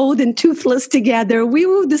grow old and toothless together. We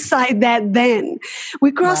will decide that then.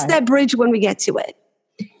 We cross that bridge when we get to it.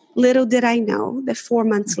 Little did I know that 4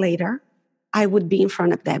 months later, I would be in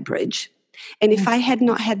front of that bridge. And if I had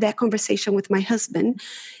not had that conversation with my husband,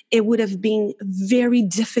 it would have been very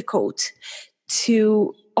difficult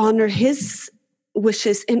to honor his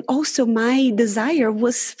wishes. And also my desire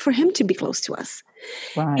was for him to be close to us.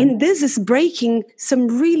 Right. And this is breaking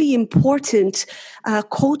some really important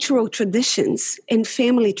cultural traditions and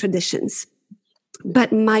family traditions.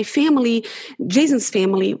 But my family, Jason's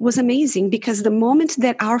family, was amazing because the moment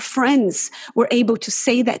that our friends were able to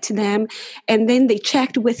say that to them, and then they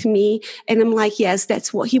checked with me, and I'm like, yes,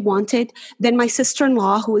 that's what he wanted. Then my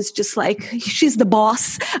sister-in-law, who is just like, she's the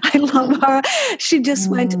boss. I love her. She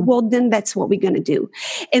just went, well, then that's what we're going to do.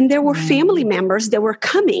 And there were family members that were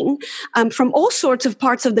coming from all sorts of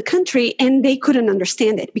parts of the country, and they couldn't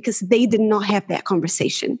understand it because they did not have that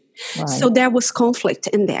conversation. Right. So there was conflict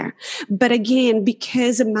in there. But again,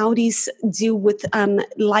 because Maoris deal with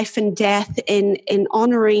life and death and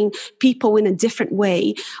honoring people in a different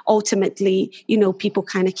way, ultimately, people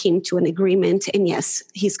kind of came to an agreement. And yes,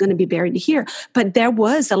 he's going to be buried here. But there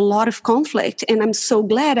was a lot of conflict. And I'm so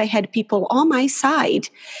glad I had people on my side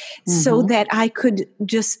so that I could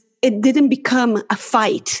it didn't become a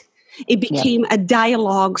fight. It became a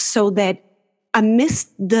dialogue so that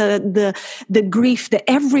amidst the grief that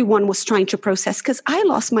everyone was trying to process, because I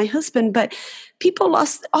lost my husband, but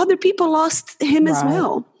other people lost him as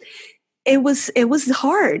well. It was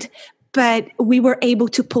hard, but we were able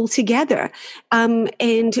to pull together,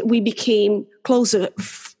 and we became closer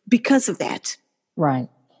because of that. Right.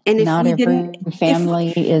 And if not every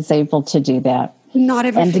family is able to do that. Not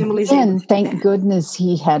every family is able to do that. Thank goodness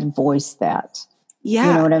he had voiced that. Yeah.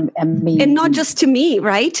 You know what I mean? And not just to me,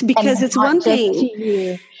 right? Because it's one thing. To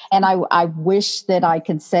you. And I wish that I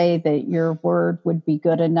could say that your word would be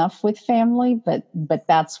good enough with family, but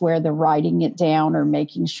that's where the writing it down or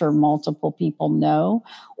making sure multiple people know,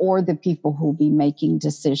 or the people who'll be making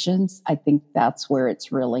decisions, I think that's where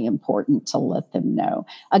it's really important to let them know.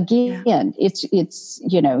 Again, it's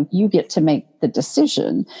you get to make the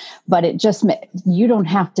decision, but you don't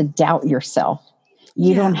have to doubt yourself.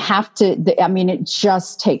 You don't have to, it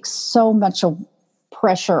just takes so much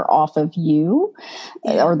pressure off of you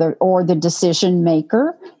or the decision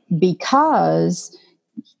maker, because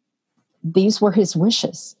these were his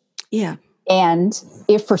wishes. Yeah. And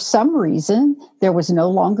if for some reason there was no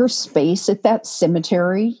longer space at that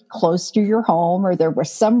cemetery close to your home, or there was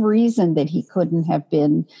some reason that he couldn't have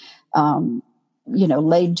been,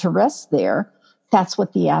 laid to rest there, that's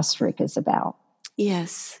what the asterisk is about.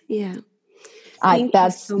 Yes. Yeah.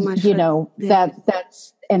 That's so much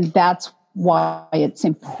that's why it's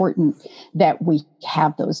important that we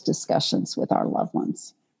have those discussions with our loved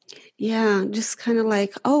ones. Yeah, just kind of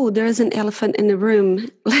like, there's an elephant in the room.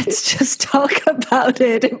 Let's just talk about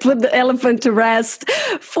it and put the elephant to rest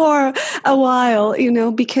for a while,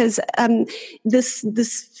 because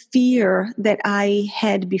this fear that I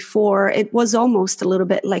had before, it was almost a little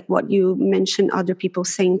bit like what you mentioned other people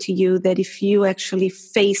saying to you, that if you actually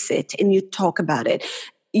face it and you talk about it,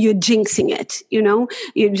 you're jinxing it,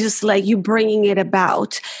 you're just like, you're bringing it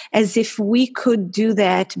about, as if we could do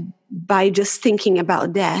that by just thinking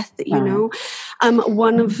about death,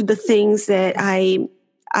 One of the things that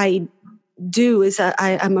I do is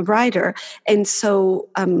I'm a writer. And so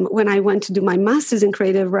when I went to do my master's in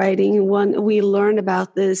creative writing, we learned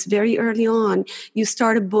about this very early on. You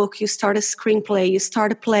start a book, you start a screenplay, you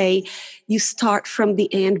start a play, you start from the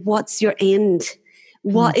end. What's your end?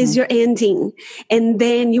 What is your ending? And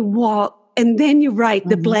then you walk, and then you write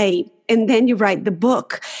the play, and then you write the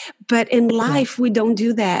book. But in life, we don't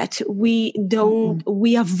do that. We don't,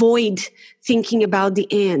 we avoid thinking about the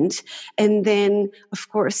end. And then, of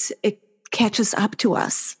course, it catches up to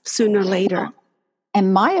us sooner or later.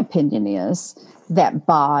 And my opinion is that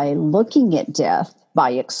by looking at death,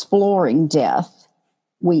 by exploring death,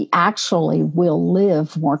 we actually will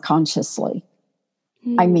live more consciously.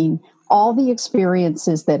 I mean, all the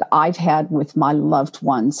experiences that I've had with my loved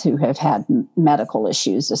ones who have had medical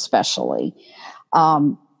issues, especially,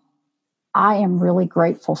 I am really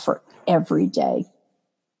grateful for every day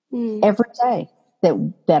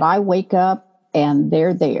that I wake up and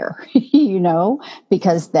they're there,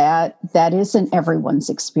 because that isn't everyone's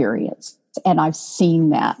experience. And I've seen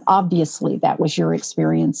that. Obviously, that was your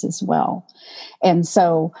experience as well. And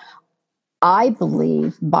so I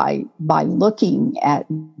believe by looking at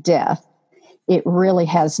death, it really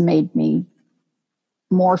has made me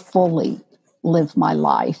more fully live my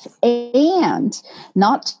life and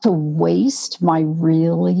not to waste my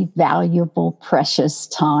really valuable, precious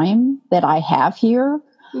time that I have here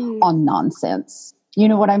on nonsense. You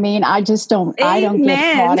know what I mean? I just don't, I don't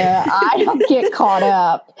get caught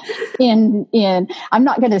up in, I'm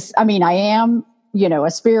not going to, I am,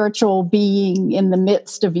 a spiritual being in the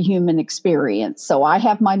midst of a human experience. So I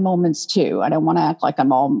have my moments too. I don't want to act like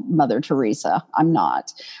I'm all Mother Teresa. I'm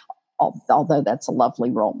not, although that's a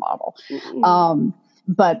lovely role model.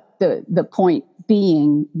 But the point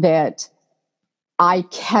being that I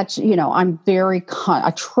catch, I'm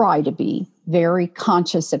I try to be very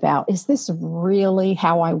conscious about, is this really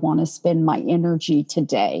how I want to spend my energy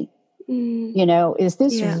today? Is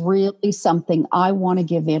this really something I want to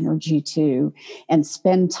give energy to and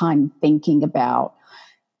spend time thinking about?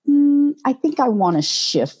 I think I want to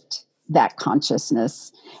shift that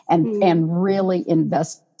consciousness and really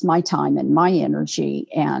invest my time and my energy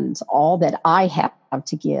and all that I have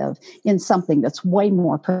to give in something that's way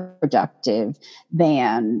more productive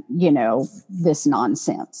than, this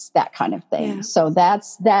nonsense, that kind of thing. Yeah. So that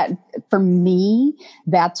for me,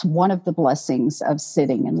 that's one of the blessings of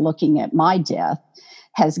sitting and looking at my death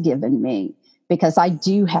has given me, because I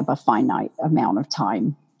do have a finite amount of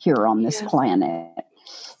time here on this planet.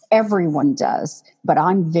 Everyone does, but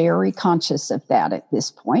I'm very conscious of that at this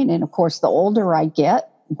point. And of course, the older I get,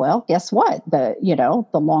 well, guess what? The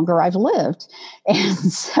longer I've lived. And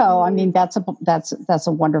so, that's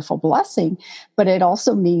a wonderful blessing, but it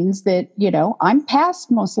also means that, I'm past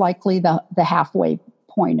most likely the halfway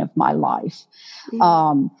point of my life.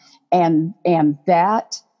 And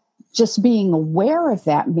that just being aware of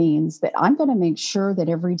that means that I'm going to make sure that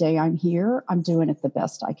every day I'm here, I'm doing it the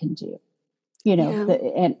best I can do,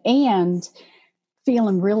 and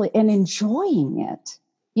feeling really and enjoying it.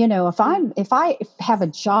 If I have a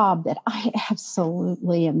job that I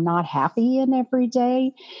absolutely am not happy in every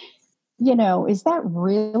day, is that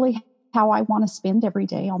really how I want to spend every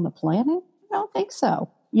day on the planet? I don't think so.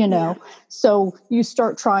 So you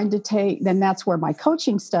start trying to then that's where my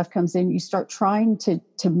coaching stuff comes in. You start trying to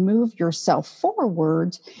move yourself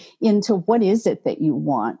forward into what is it that you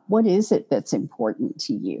want? What is it that's important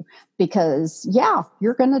to you? Because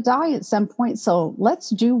you're going to die at some point. So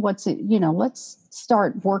let's do let's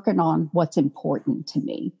start working on what's important to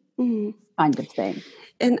me, kind of thing.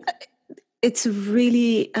 And it's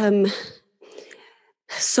really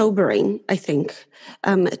sobering, I think,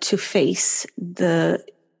 to face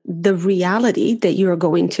the reality that you're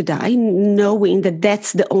going to die, knowing that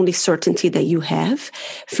that's the only certainty that you have.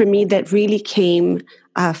 For me, that really came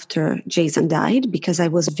after Jason died, because I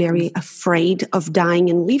was very afraid of dying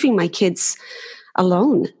and leaving my kids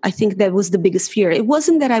alone. I think that was the biggest fear. It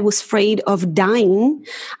wasn't that I was afraid of dying.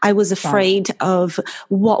 I was afraid of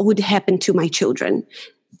what would happen to my children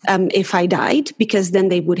if I died, because then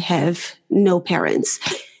they would have no parents.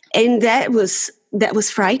 And that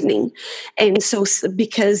was frightening. And so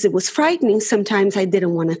because it was frightening, sometimes I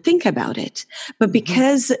didn't want to think about it. But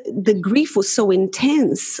because the grief was so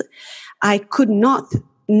intense, I could not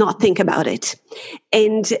think about it.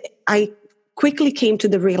 And I quickly came to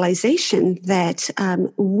the realization that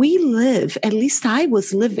we live, at least I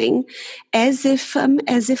was living, as if I'm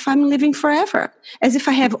living forever, as if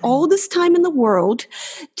I have all this time in the world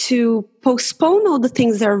to postpone all the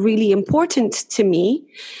things that are really important to me,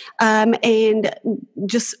 and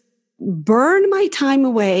just burn my time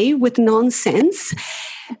away with nonsense.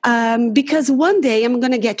 Because one day I'm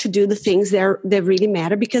going to get to do the things that really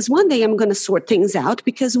matter, because one day I'm going to sort things out,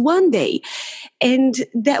 because one day, and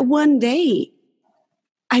that one day,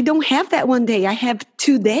 I don't have that one day, I have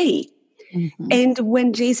today. And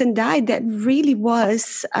when Jason died, that really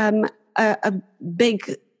was a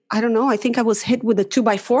big, I don't know, I think I was hit with a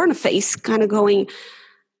 2x4 in the face, kind of going,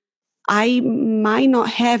 I might not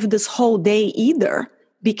have this whole day either,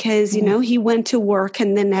 because, he went to work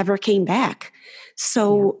and then never came back.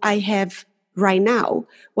 So I have right now.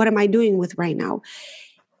 What am I doing with right now?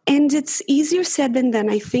 And it's easier said than done.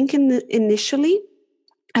 I think initially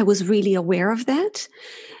I was really aware of that.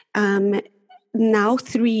 Now,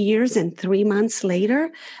 3 years and 3 months later,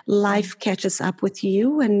 life catches up with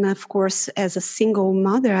you. And of course, as a single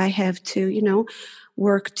mother, I have to,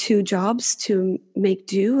 work 2 jobs to make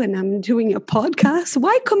do. And I'm doing a podcast.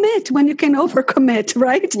 Why commit when you can overcommit,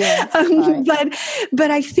 right? Yes, right. But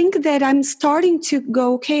I think that I'm starting to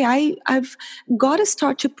go, okay, I've got to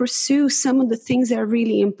start to pursue some of the things that are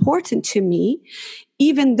really important to me,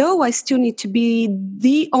 even though I still need to be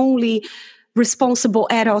the only responsible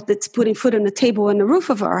adult that's putting food on the table and the roof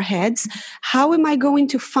of our heads. How am I going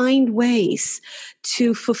to find ways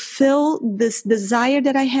to fulfill this desire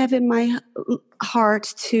that I have in my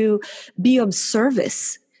heart to be of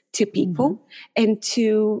service to people and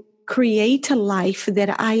to create a life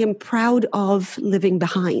that I am proud of living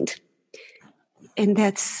behind? And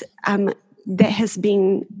that has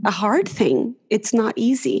been a hard thing. It's not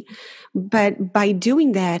easy. But by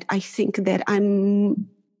doing that, I think that I'm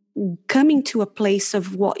coming to a place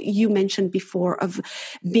of what you mentioned before, of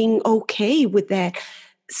being okay with that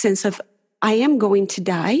sense of, I am going to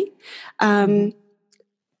die.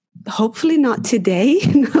 Hopefully not today,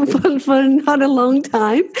 for not a long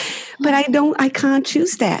time, but I can't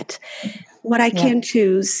choose that. What I can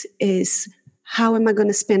choose is, how am I going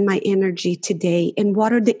to spend my energy today? And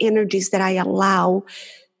what are the energies that I allow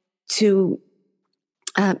to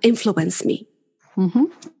influence me? Mm-hmm.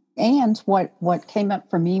 And what came up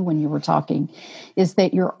for me when you were talking is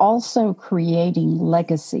that you're also creating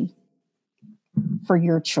legacy for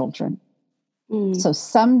your children. So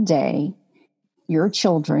someday your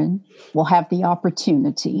children will have the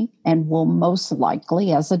opportunity and will most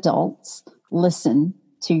likely, as adults, listen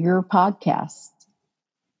to your podcast.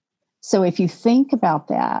 So if you think about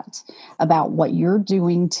that, about what you're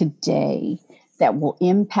doing today that will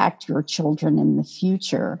impact your children in the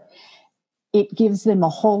future, it gives them a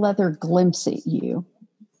whole other glimpse at you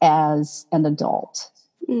as an adult,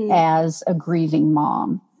 as a grieving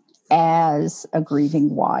mom, as a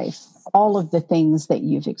grieving wife, all of the things that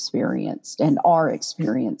you've experienced and are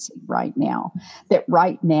experiencing right now, that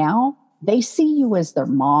right now they see you as their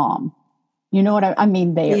mom. You know what I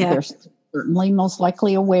mean? They're certainly most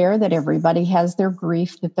likely aware that everybody has their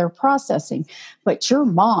grief that they're processing, but your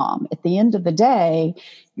mom, at the end of the day,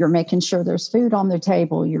 you're making sure there's food on the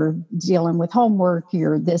table, you're dealing with homework,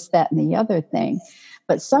 you're this, that, and the other thing.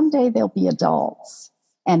 But someday they'll be adults.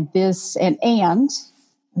 And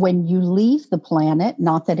when you leave the planet,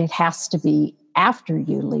 not that it has to be after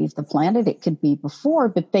you leave the planet, it could be before,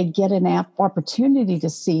 but they get an opportunity to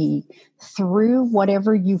see through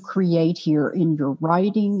whatever you create here in your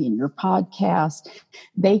writing, in your podcast.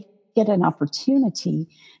 They get an opportunity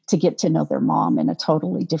to get to know their mom in a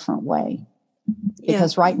totally different way.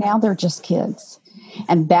 Because right now they're just kids.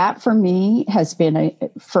 And that for me has been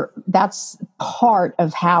that's part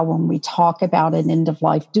of how, when we talk about an end of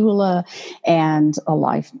life doula and a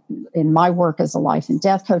life in my work as a life and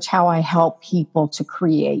death coach, how I help people to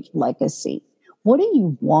create legacy. What do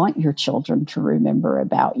you want your children to remember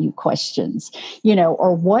about you? Questions,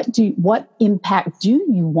 or what impact do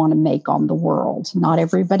you want to make on the world? Not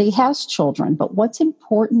everybody has children, but what's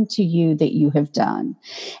important to you that you have done?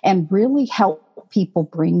 And really help people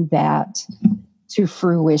bring that to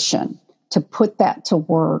fruition, to put that to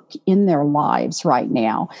work in their lives right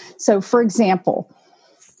now. So, for example,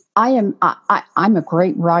 I'm a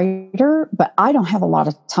great writer, but I don't have a lot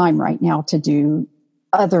of time right now to do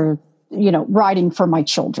other, writing for my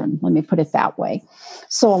children. Let me put it that way.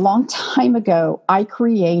 So a long time ago, I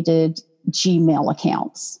created Gmail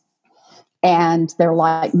accounts, and they're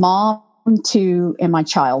like mom to and my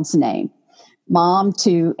child's name, mom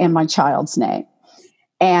to and my child's name.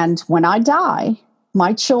 And when I die,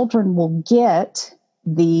 my children will get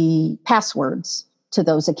the passwords to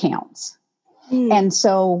those accounts. And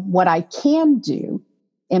so what I can do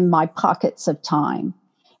in my pockets of time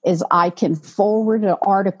is I can forward an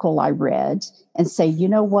article I read and say, you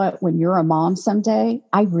know what, when you're a mom someday,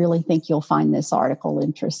 I really think you'll find this article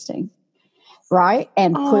interesting. Right?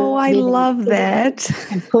 And I love that.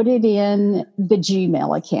 And put it in the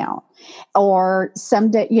Gmail account. Or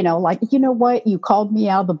someday, what, you called me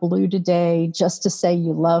out of the blue today just to say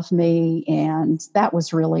you love me. And that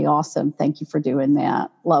was really awesome. Thank you for doing that.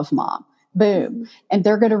 Love, Mom. Boom. And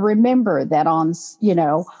they're going to remember that on,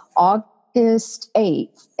 August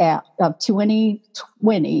 8th of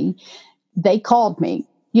 2020, they called me,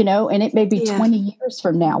 and it may be 20 years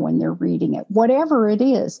from now when they're reading it. Whatever it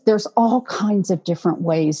is, there's all kinds of different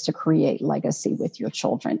ways to create legacy with your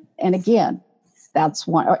children. And again, that's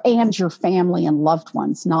one, and your family and loved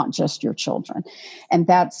ones, not just your children. And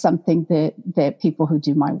that's something that people who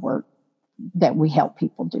do my work, that we help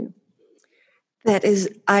people do.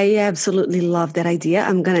 I absolutely love that idea.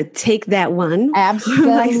 I'm going to take that one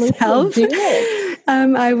absolutely myself. Do it.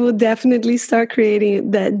 I will definitely start creating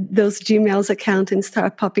those Gmail's account and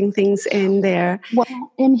start popping things in there. Well,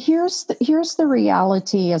 and here's the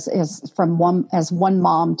reality as one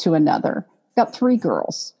mom to another. Got 3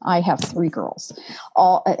 girls. I have 3 girls,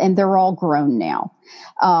 and they're all grown now.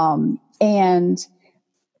 And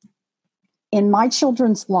in my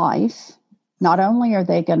children's life, not only are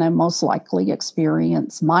they going to most likely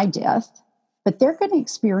experience my death, but they're going to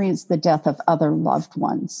experience the death of other loved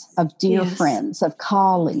ones, of dear friends, of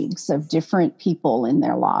colleagues, of different people in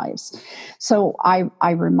their lives. So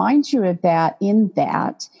I remind you of that, in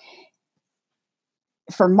that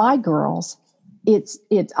for my girls,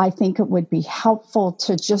 I think it would be helpful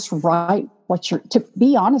to just write to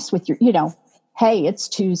be honest with hey, it's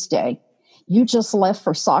Tuesday. You just left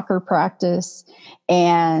for soccer practice,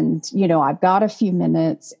 and, I've got a few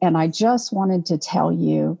minutes, and I just wanted to tell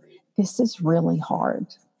you, this is really hard.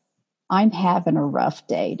 I'm having a rough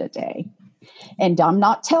day today. And I'm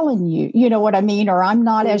not telling you, you know what I mean? Or I'm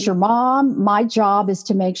not, as your mom, my job is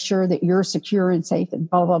to make sure that you're secure and safe and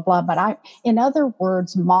blah, blah, blah. But in other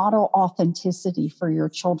words, model authenticity for your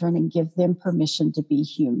children and give them permission to be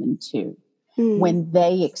human too. When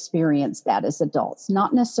they experience that as adults,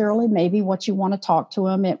 not necessarily maybe what you want to talk to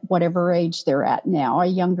them at whatever age they're at now, a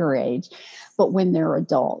younger age, but when they're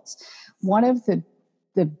adults. One of the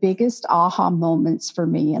biggest aha moments for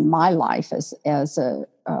me in my life as a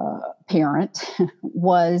parent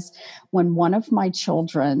was when one of my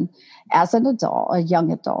children, as an adult, a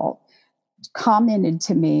young adult, commented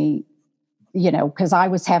to me, because I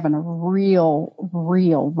was having a real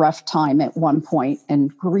rough time at one point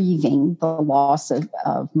and grieving the loss of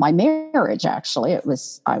my marriage. Actually,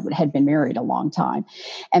 I had been married a long time.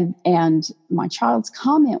 And my child's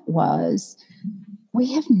comment was,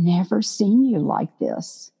 "We have never seen you like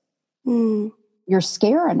this. You're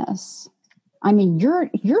scaring us. I mean,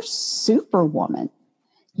 you're Superwoman.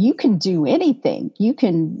 You can do anything. You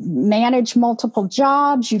can manage multiple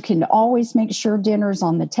jobs. You can always make sure dinner's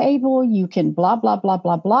on the table. You can blah, blah, blah,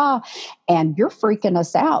 blah, blah. And you're freaking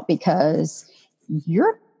us out because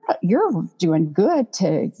you're doing good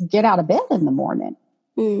to get out of bed in the morning."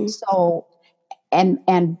 So,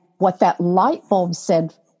 and what that light bulb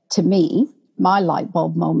said to me, my light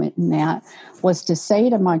bulb moment in that, was to say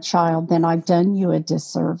to my child, then I've done you a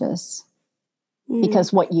disservice.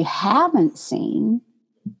 Because what you haven't seen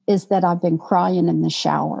is that I've been crying in the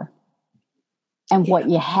shower. And what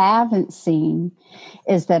you haven't seen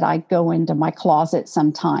is that I go into my closet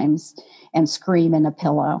sometimes and scream in a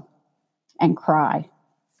pillow and cry.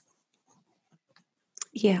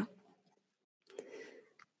 Yeah.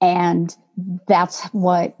 And that's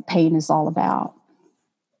what pain is all about.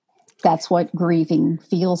 That's what grieving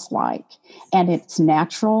feels like. And it's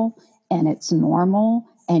natural and it's normal,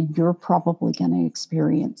 and you're probably going to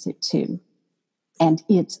experience it too. And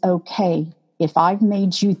it's okay. If I've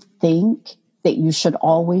made you think that you should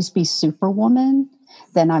always be Superwoman,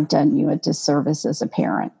 then I've done you a disservice as a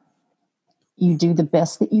parent. You do the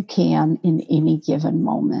best that you can in any given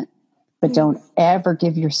moment, but don't ever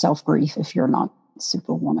give yourself grief if you're not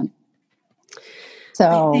Superwoman.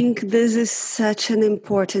 So I think this is such an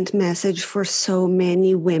important message for so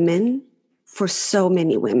many women.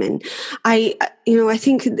 I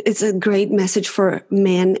think it's a great message for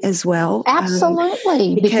men as well.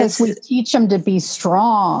 Absolutely, because we teach them to be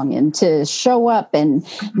strong and to show up and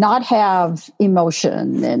not have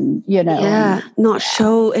emotion and, not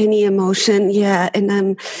show any emotion. Yeah.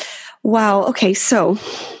 And wow. Okay. So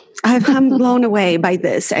I'm blown away by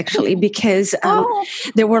this, actually, because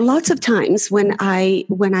there were lots of times when I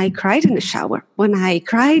cried in the shower, when I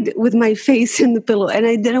cried with my face in the pillow, and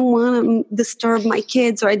I didn't want to disturb my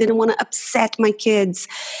kids, or I didn't want to upset my kids.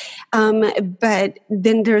 But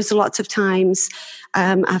then there's lots of times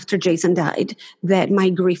after Jason died that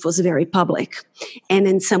my grief was very public. And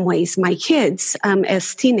in some ways, my kids,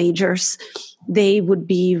 as teenagers, they would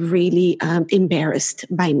be really embarrassed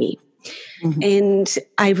by me. And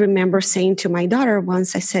I remember saying to my daughter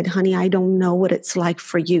once, I said, honey, I don't know what it's like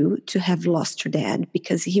for you to have lost your dad,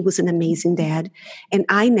 because he was an amazing dad. And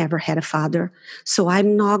I never had a father. So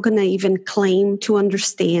I'm not going to even claim to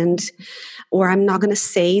understand, or I'm not going to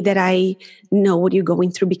say that I know what you're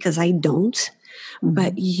going through, because I don't.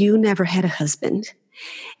 But you never had a husband.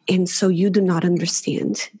 And so you do not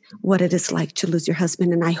understand what it is like to lose your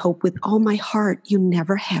husband. And I hope with all my heart you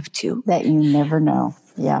never have to. That you never know.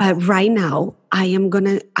 Yeah. Right now, I am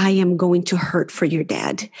going to hurt for your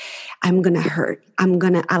dad. I'm going to hurt. I'm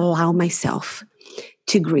going to allow myself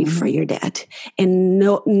to grieve for your dad. And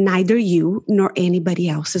neither you nor anybody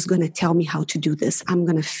else is going to tell me how to do this. I'm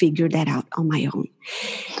going to figure that out on my own.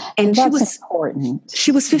 And that's important.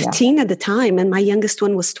 She was 15 at the time, and my youngest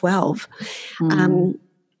one was 12.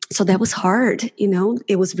 So that was hard,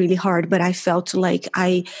 it was really hard, but I felt like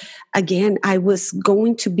I was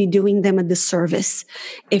going to be doing them a disservice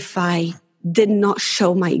if I did not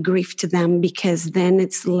show my grief to them, because then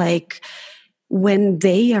it's like when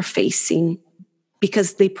they are facing,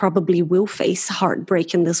 because they probably will face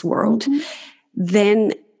heartbreak in this world,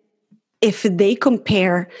 then if they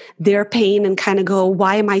compare their pain and kind of go,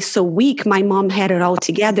 why am I so weak? My mom had it all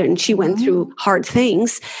together and she went through hard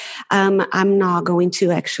things. I'm not going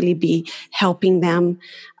to actually be helping them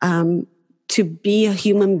to be a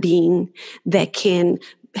human being that can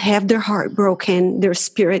have their heart broken, their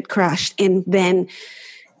spirit crushed, and then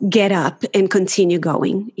get up and continue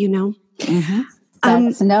going, That's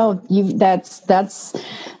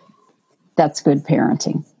good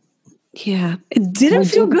parenting. Yeah, it didn't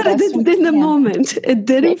feel good in the moment. It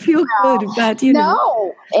didn't feel good, but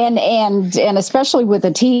No, and especially with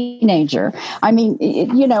a teenager. I mean,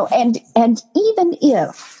 and even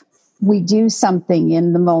if we do something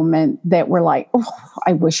in the moment that we're like, oh,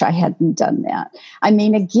 I wish I hadn't done that. I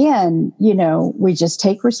mean, again, we just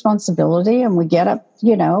take responsibility and we get up,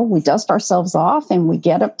 we dust ourselves off and we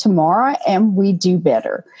get up tomorrow and we do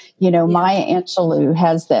better. Maya Angelou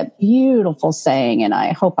has that beautiful saying, and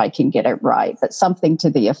I hope I can get it right, but something to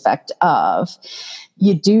the effect of,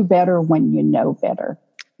 you do better when you know better.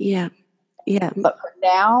 Yeah. Yeah. But for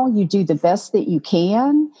now, you do the best that you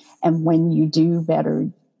can. And when you do better,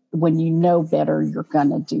 when you know better, you're going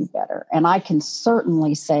to do better. And I can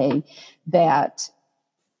certainly say that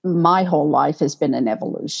my whole life has been an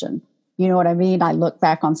evolution. You know what I mean? I look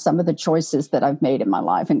back on some of the choices that I've made in my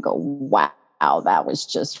life and go, wow, that was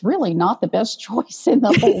just really not the best choice in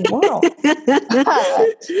the whole world.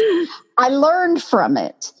 But I learned from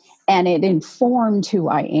it, and it informed who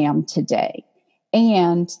I am today.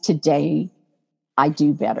 And today I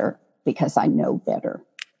do better because I know better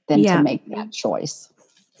than to make that choice.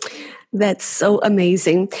 That's so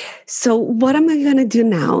amazing. So what am I going to do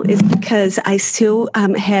now is, because I still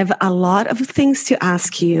have a lot of things to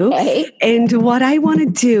ask you. Okay. And what I want to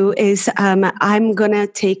do is I'm going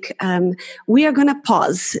to we are going to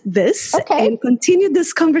pause this and continue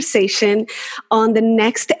this conversation on the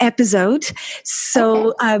next episode.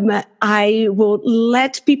 So I will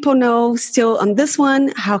let people know still on this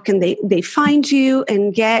one, how can they find you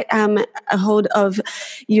and get a hold of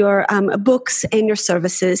your books and your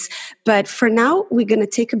services. But for now, we're going to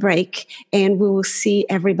take a break and we will see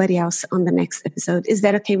everybody else on the next episode. Is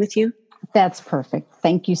that okay with you? That's perfect.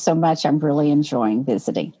 Thank you so much. I'm really enjoying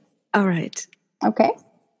visiting. All right. Okay.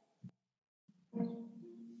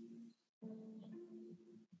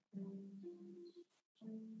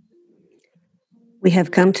 We have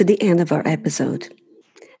come to the end of our episode.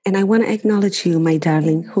 And I want to acknowledge you, my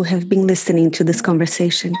darling, who have been listening to this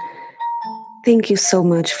conversation. Thank you so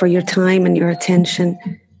much for your time and your attention.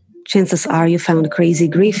 Chances are you found crazy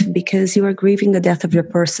grief because you are grieving the death of your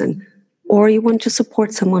person, or you want to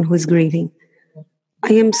support someone who is grieving.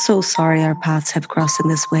 I am so sorry our paths have crossed in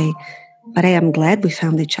this way, but I am glad we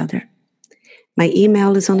found each other. My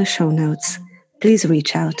email is on the show notes. Please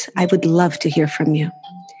reach out. I would love to hear from you.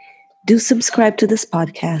 Do subscribe to this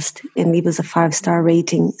podcast and leave us a 5-star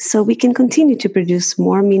rating so we can continue to produce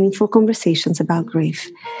more meaningful conversations about grief.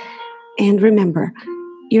 And remember,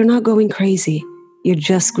 you're not going crazy. You're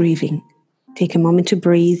just grieving. Take a moment to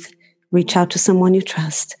breathe, reach out to someone you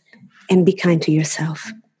trust, and be kind to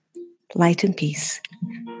yourself. Light and peace.